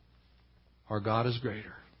 Our God is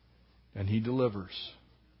greater. And He delivers.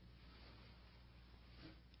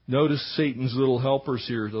 Notice Satan's little helpers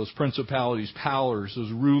here. Those principalities, powers,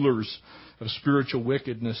 those rulers of spiritual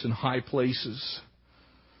wickedness in high places.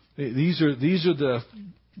 These are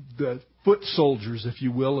the foot soldiers, if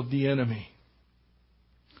you will, of the enemy.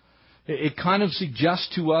 It kind of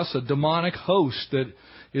suggests to us a demonic host that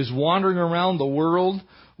is wandering around the world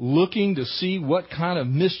looking to see what kind of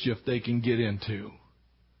mischief they can get into.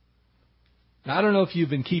 Now, I don't know if you've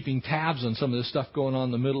been keeping tabs on some of this stuff going on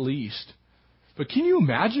in the Middle East, but can you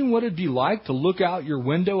imagine what it'd be like to look out your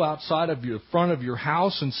window outside of your front of your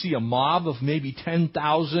house and see a mob of maybe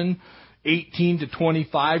 10,000 18 to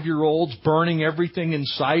 25-year-olds burning everything in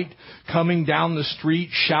sight, coming down the street,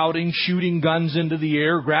 shouting, shooting guns into the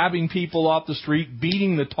air, grabbing people off the street,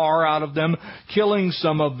 beating the tar out of them, killing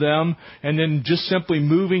some of them, and then just simply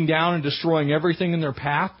moving down and destroying everything in their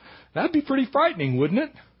path? That'd be pretty frightening, wouldn't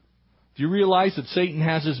it? Do you realize that Satan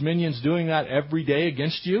has his minions doing that every day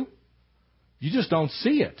against you? You just don't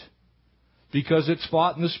see it because it's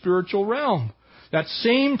fought in the spiritual realm. That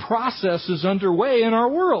same process is underway in our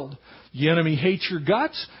world. The enemy hates your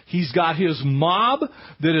guts. He's got his mob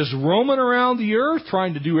that is roaming around the earth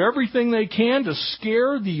trying to do everything they can to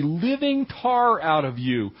scare the living tar out of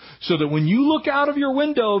you. So that when you look out of your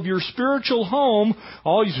window of your spiritual home,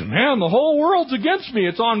 all you say, man, the whole world's against me.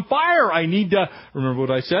 It's on fire. I need to, remember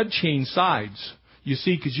what I said, change sides. You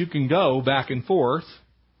see, because you can go back and forth.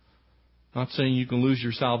 Not saying you can lose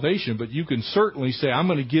your salvation, but you can certainly say, I'm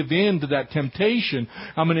going to give in to that temptation.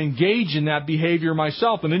 I'm going to engage in that behavior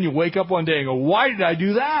myself. And then you wake up one day and go, why did I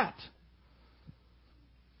do that?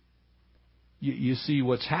 You see,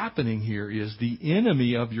 what's happening here is the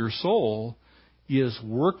enemy of your soul is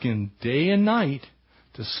working day and night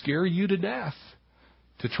to scare you to death.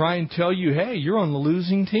 To try and tell you, hey, you're on the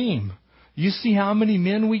losing team. You see how many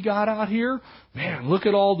men we got out here? Man, look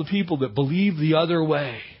at all the people that believe the other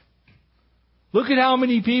way. Look at how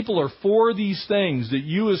many people are for these things that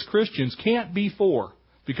you as Christians can't be for.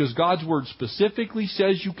 Because God's Word specifically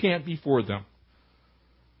says you can't be for them.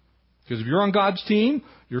 Because if you're on God's team,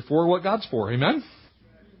 you're for what God's for. Amen?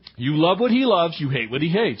 You love what He loves, you hate what He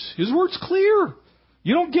hates. His Word's clear.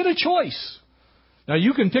 You don't get a choice. Now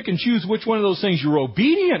you can pick and choose which one of those things you're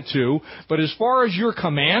obedient to, but as far as your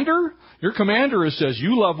commander says,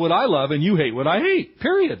 you love what I love and you hate what I hate.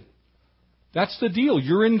 Period. That's the deal.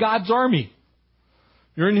 You're in God's army.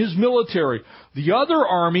 You're in His military. The other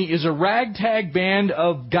army is a ragtag band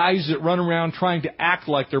of guys that run around trying to act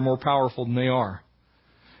like they're more powerful than they are.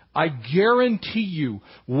 I guarantee you,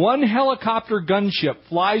 one helicopter gunship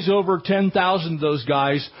flies over 10,000 of those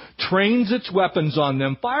guys, trains its weapons on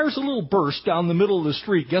them, fires a little burst down the middle of the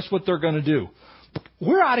street. Guess what they're going to do?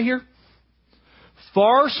 We're out of here.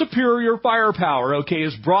 Far superior firepower,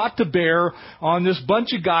 is brought to bear on this bunch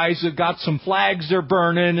of guys that got some flags they're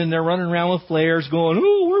burning and they're running around with flares going,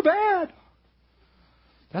 ooh, we're bad.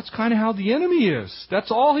 That's kind of how the enemy is.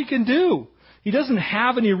 That's all he can do. He doesn't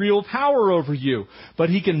have any real power over you, but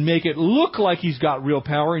he can make it look like he's got real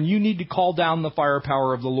power, and you need to call down the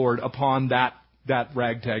firepower of the Lord upon that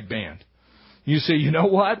ragtag band. You say, you know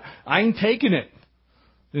what? I ain't taking it.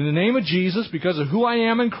 In the name of Jesus, because of who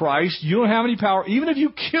I am in Christ, you don't have any power. Even if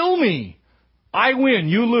you kill me, I win,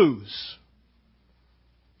 you lose.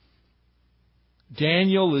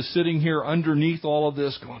 Daniel is sitting here underneath all of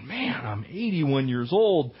this going, man, I'm 81 years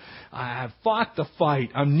old. I've fought the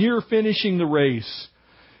fight. I'm near finishing the race.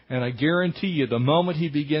 And I guarantee you, the moment he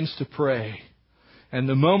begins to pray, and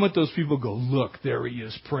the moment those people go, look, there he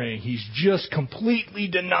is praying. He's just completely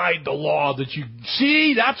denied the law that you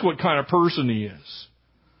see. That's what kind of person he is.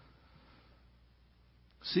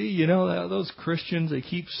 See, those Christians, they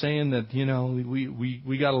keep saying that,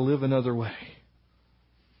 we got to live another way.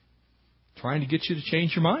 Trying to get you to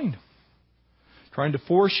change your mind. Trying to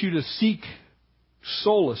force you to seek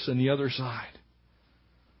solace in the other side.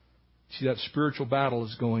 See, that spiritual battle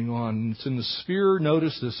is going on. It's in the sphere,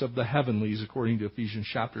 notice this, of the heavenlies, according to Ephesians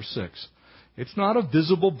chapter 6. It's not a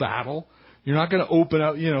visible battle. You're not going to open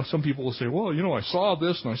up, some people will say, well, I saw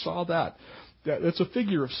this and I saw that. That's a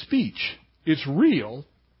figure of speech. It's real.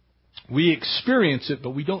 We experience it,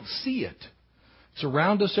 but we don't see it. It's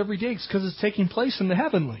around us every day. It's because it's taking place in the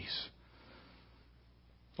heavenlies.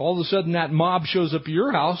 All of a sudden that mob shows up at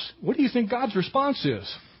your house. What do you think God's response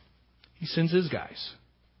is? He sends His guys.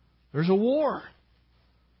 There's a war.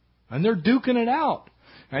 And they're duking it out.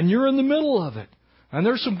 And you're in the middle of it. And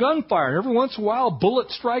there's some gunfire. And every once in a while, a bullet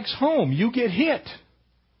strikes home. You get hit.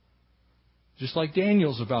 Just like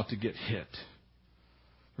Daniel's about to get hit.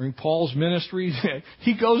 During Paul's ministry,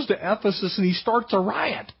 he goes to Ephesus and he starts a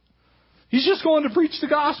riot. He's just going to preach the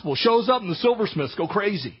gospel. Shows up and the silversmiths go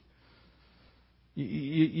crazy.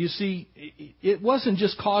 You see, it wasn't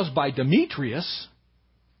just caused by Demetrius.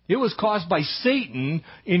 It was caused by Satan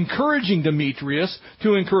encouraging Demetrius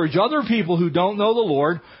to encourage other people who don't know the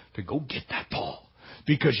Lord to go get that Paul.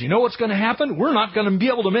 Because you know what's going to happen? We're not going to be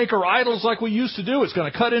able to make our idols like we used to do. It's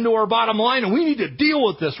going to cut into our bottom line, and we need to deal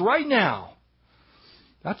with this right now.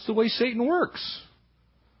 That's the way Satan works.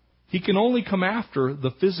 He can only come after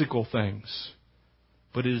the physical things,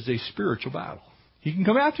 but it is a spiritual battle. He can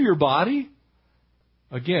come after your body.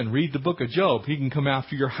 Again, read the book of Job. He can come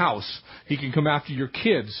after your house. He can come after your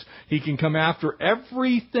kids. He can come after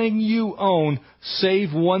everything you own,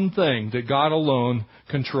 save one thing that God alone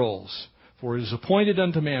controls. For it is appointed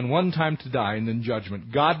unto man one time to die, and then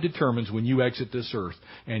judgment. God determines when you exit this earth,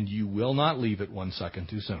 and you will not leave it 1 second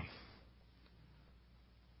too soon.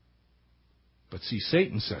 But see,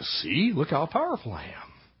 Satan says, see, look how powerful I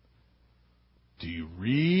am. Do you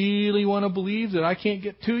really want to believe that I can't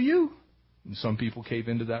get to you? And some people cave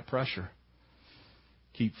into that pressure.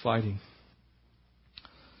 Keep fighting.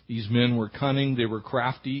 These men were cunning. They were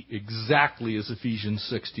crafty, exactly as Ephesians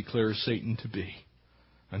 6 declares Satan to be.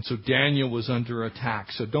 And so Daniel was under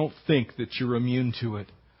attack. So don't think that you're immune to it.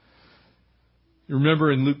 You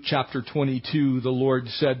remember in Luke chapter 22, the Lord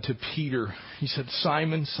said to Peter, He said,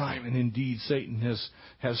 Simon, Simon, indeed Satan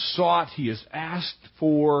has sought, he has asked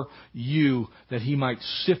for you that he might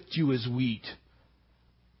sift you as wheat.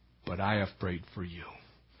 But I have prayed for you,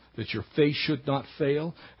 that your faith should not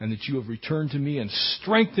fail, and that you have returned to me and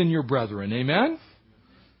strengthened your brethren. Amen?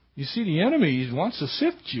 You see, the enemy wants to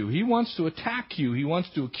sift you. He wants to attack you. He wants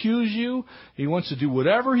to accuse you. He wants to do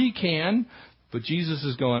whatever he can. But Jesus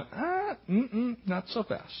is going, not so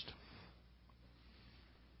fast.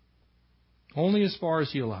 Only as far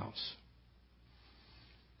as he allows.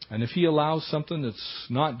 And if he allows something that's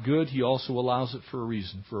not good, he also allows it for a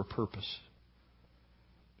reason, for a purpose.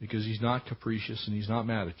 Because he's not capricious and he's not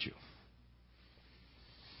mad at you.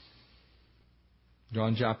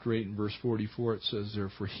 John chapter 8 and verse 44, it says there,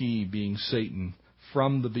 for he, being Satan,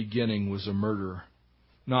 from the beginning was a murderer,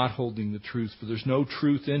 not holding the truth. For there's no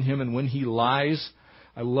truth in him, and when he lies,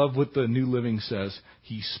 I love what the New Living says,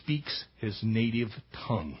 he speaks his native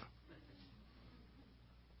tongue.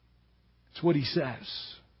 It's what he says.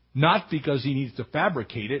 Not because he needs to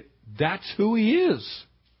fabricate it. That's who he is.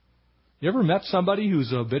 You ever met somebody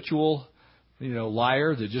who's a habitual,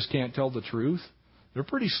 liar that just can't tell the truth? They're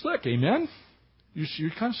pretty slick, amen?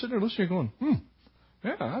 You're kind of sitting there listening, going,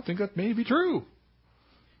 yeah, I think that may be true.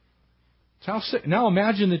 It's how sick. Now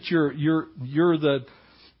imagine that you're the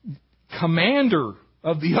commander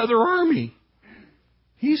of the other army.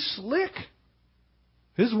 He's slick.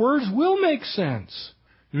 His words will make sense.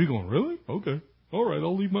 You're going, really? Okay. All right,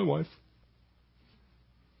 I'll leave my wife.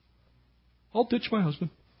 I'll ditch my husband.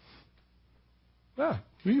 Yeah,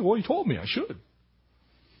 well, he told me I should.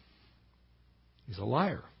 He's a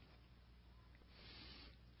liar.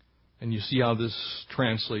 And you see how this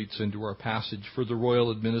translates into our passage. For the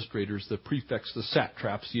royal administrators, the prefects, the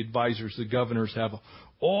satraps, the advisors, the governors have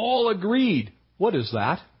all agreed. What is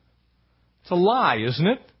that? It's a lie, isn't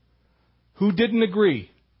it? Who didn't agree?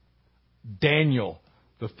 Daniel,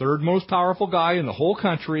 the third most powerful guy in the whole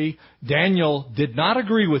country. Daniel did not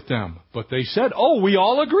agree with them. But they said, we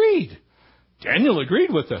all agreed. Daniel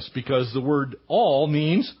agreed with us because the word all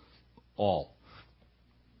means all.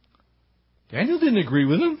 Daniel didn't agree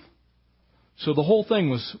with them. So the whole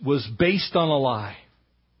thing was based on a lie.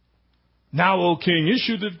 Now, O king,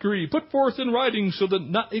 issue the decree, put forth in writing so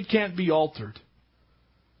that it can't be altered.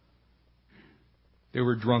 They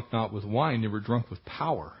were drunk not with wine, they were drunk with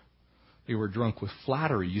power. They were drunk with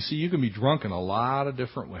flattery. You see, you can be drunk in a lot of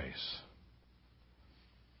different ways.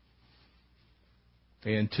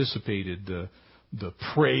 They anticipated the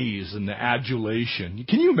praise and the adulation.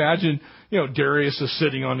 Can you imagine, Darius is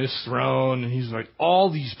sitting on his throne and he's like,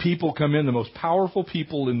 all these people come in, the most powerful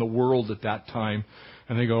people in the world at that time,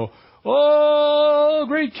 and they go, oh,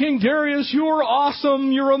 great King Darius, you're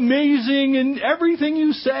awesome, you're amazing, and everything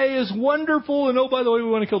you say is wonderful, and by the way, we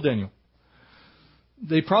want to kill Daniel.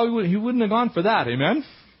 He wouldn't have gone for that, amen?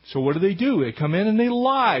 So what do? They come in and they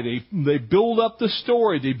lie. They build up the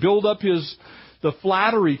story. They build up the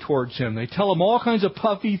flattery towards him. They tell him all kinds of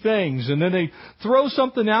puffy things, and then they throw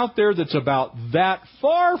something out there that's about that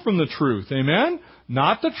far from the truth. Amen?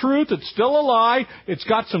 Not the truth. It's still a lie. It's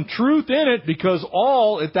got some truth in it because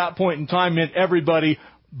all at that point in time meant everybody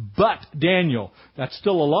but Daniel. That's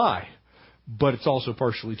still a lie. But it's also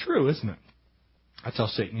partially true, isn't it? That's how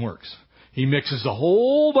Satan works. He mixes a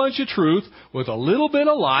whole bunch of truth with a little bit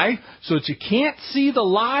of lie so that you can't see the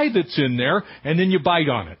lie that's in there, and then you bite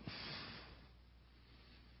on it.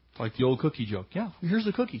 Like the old cookie joke. Yeah, here's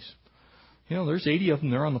the cookies. There's 80 of them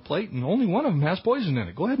there on the plate, and only one of them has poison in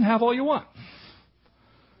it. Go ahead and have all you want.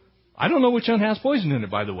 I don't know which one has poison in it,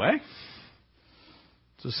 by the way.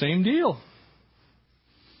 It's the same deal.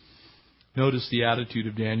 Notice the attitude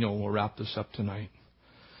of Daniel. We'll wrap this up tonight.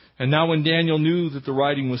 And now when Daniel knew that the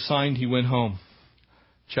writing was signed, he went home.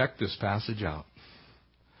 Check this passage out.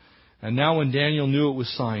 And now when Daniel knew it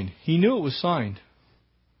was signed, he knew it was signed.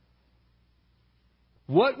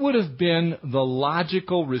 What would have been the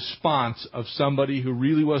logical response of somebody who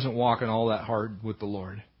really wasn't walking all that hard with the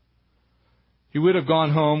Lord? He would have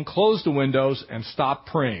gone home, closed the windows, and stopped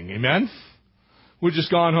praying. Amen? We'd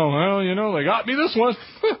just gone home. Well, they got me this one.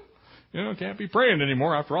 Can't be praying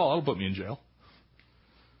anymore. After all, that'll put me in jail.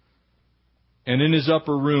 And in his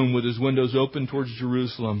upper room, with his windows open towards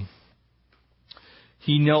Jerusalem,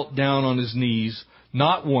 he knelt down on his knees,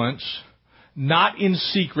 not once, not in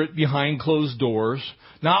secret behind closed doors,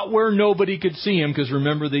 not where nobody could see him, because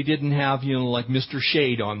remember, they didn't have, like Mr.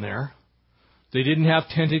 Shade on there. They didn't have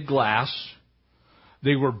tinted glass.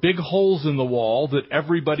 They were big holes in the wall that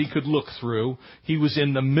everybody could look through. He was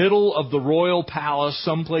in the middle of the royal palace,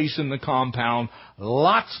 someplace in the compound.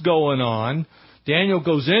 Lots going on. Daniel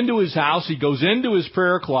goes into his house. He goes into his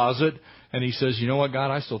prayer closet. And he says, you know what, God,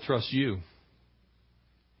 I still trust you.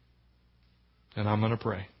 And I'm going to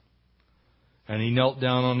pray. And he knelt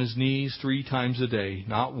down on his knees 3 times a day.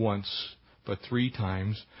 Not once, but 3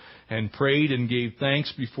 times. and prayed and gave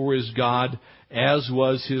thanks before his God, as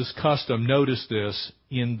was his custom. Notice this,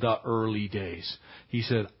 in the early days. He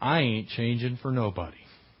said, I ain't changing for nobody.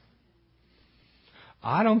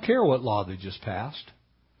 I don't care what law they just passed.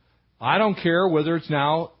 I don't care whether it's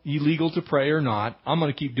now illegal to pray or not. I'm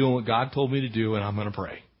going to keep doing what God told me to do, and I'm going to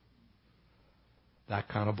pray. That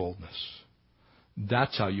kind of boldness.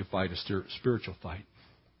 That's how you fight a spiritual fight.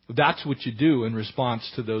 That's what you do in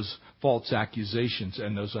response to those false accusations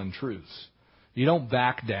and those untruths. You don't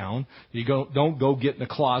back down. You don't go get in a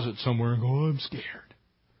closet somewhere and go, oh, I'm scared.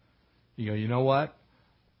 You go, you know what?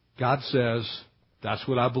 God says, that's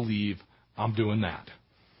what I believe. I'm doing that.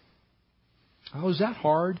 Oh, is that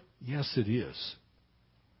hard? Yes, it is.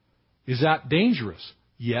 Is that dangerous?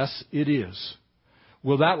 Yes, it is.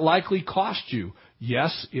 Will that likely cost you?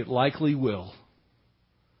 Yes, it likely will.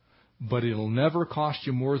 But it'll never cost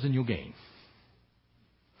you more than you'll gain.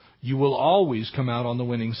 You will always come out on the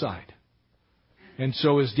winning side. And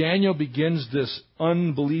so as Daniel begins this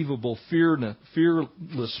unbelievable,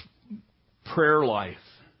 fearless prayer life,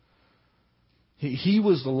 he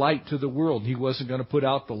was the light to the world. He wasn't going to put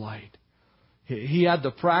out the light. He had the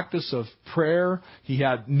practice of prayer. He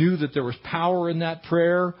knew that there was power in that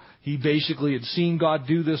prayer. He basically had seen God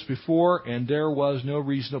do this before, and there was no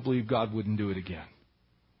reason to believe God wouldn't do it again.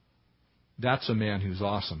 That's a man who's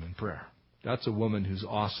awesome in prayer. That's a woman who's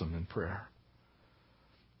awesome in prayer.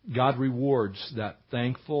 God rewards that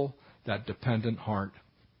thankful, that dependent heart.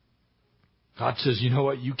 God says, you know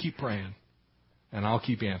what? You keep praying, and I'll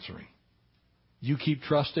keep answering. You keep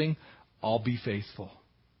trusting, I'll be faithful.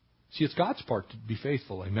 See, it's God's part to be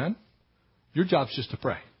faithful, amen? Your job's just to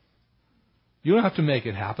pray. You don't have to make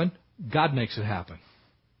it happen. God makes it happen.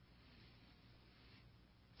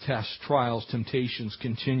 Tests, trials, temptations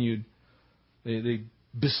continued. They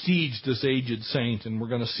besieged this aged saint, and we're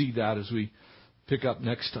going to see that as we pick up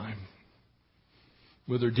next time.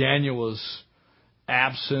 Whether Daniel was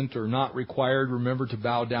absent or not required, remember, to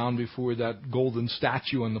bow down before that golden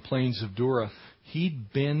statue on the plains of Dura.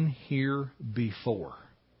 He'd been here before.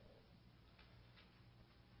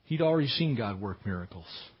 He'd already seen God work miracles.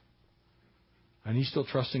 And he's still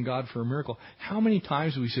trusting God for a miracle. How many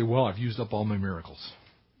times do we say, well, I've used up all my miracles?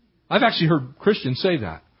 I've actually heard Christians say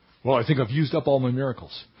that. Well, I think I've used up all my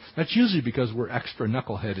miracles. That's usually because we're extra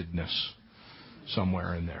knuckleheadedness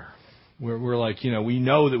somewhere in there. We're like, we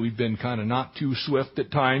know that we've been kind of not too swift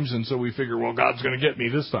at times, and so we figure, well, God's going to get me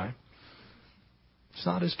this time. It's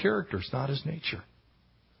not his character. It's not his nature.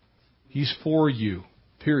 He's for you,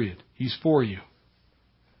 period. He's for you.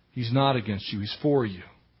 He's not against you. He's for you.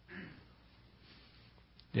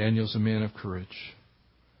 Daniel's a man of courage.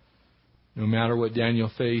 No matter what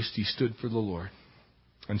Daniel faced, he stood for the Lord.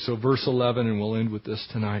 And so verse 11, and we'll end with this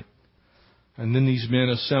tonight. And then these men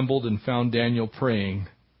assembled and found Daniel praying,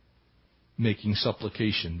 making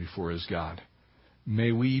supplication before his God.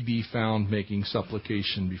 May we be found making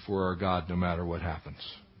supplication before our God no matter what happens.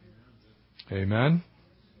 Amen?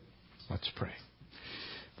 Let's pray.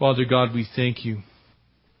 Father God, we thank you,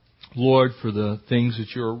 Lord, for the things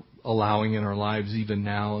that you're allowing in our lives even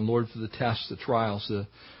now. And Lord, for the tests, the trials, the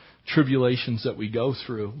tribulations that we go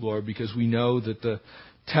through, Lord, because we know that the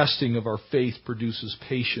testing of our faith produces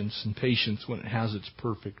patience, and patience, when it has its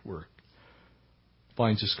perfect work,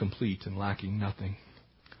 finds us complete and lacking nothing.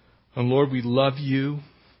 And Lord, we love you.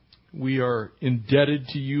 We are indebted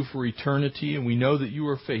to you for eternity, and we know that you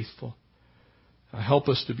are faithful. Help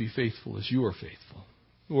us to be faithful as you are faithful.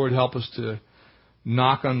 Lord, help us to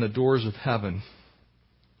knock on the doors of heaven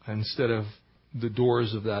instead of the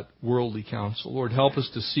doors of that worldly counsel. Lord, help us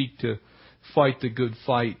to seek to fight the good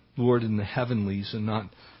fight, Lord, in the heavenlies, and not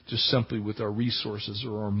just simply with our resources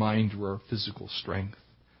or our mind or our physical strength.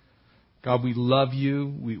 God, we love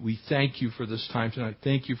you. We thank you for this time tonight.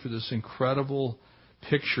 Thank you for this incredible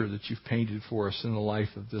picture that you've painted for us in the life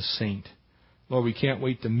of this saint. Lord, we can't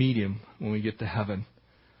wait to meet him when we get to heaven.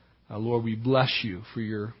 Lord, we bless you for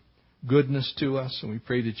your goodness to us, and we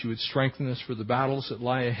pray that you would strengthen us for the battles that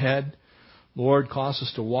lie ahead. Lord, cause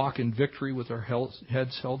us to walk in victory with our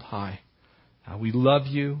heads held high. We love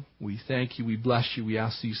you. We thank you. We bless you. We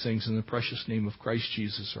ask these things in the precious name of Christ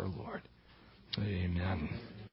Jesus our Lord. Amen.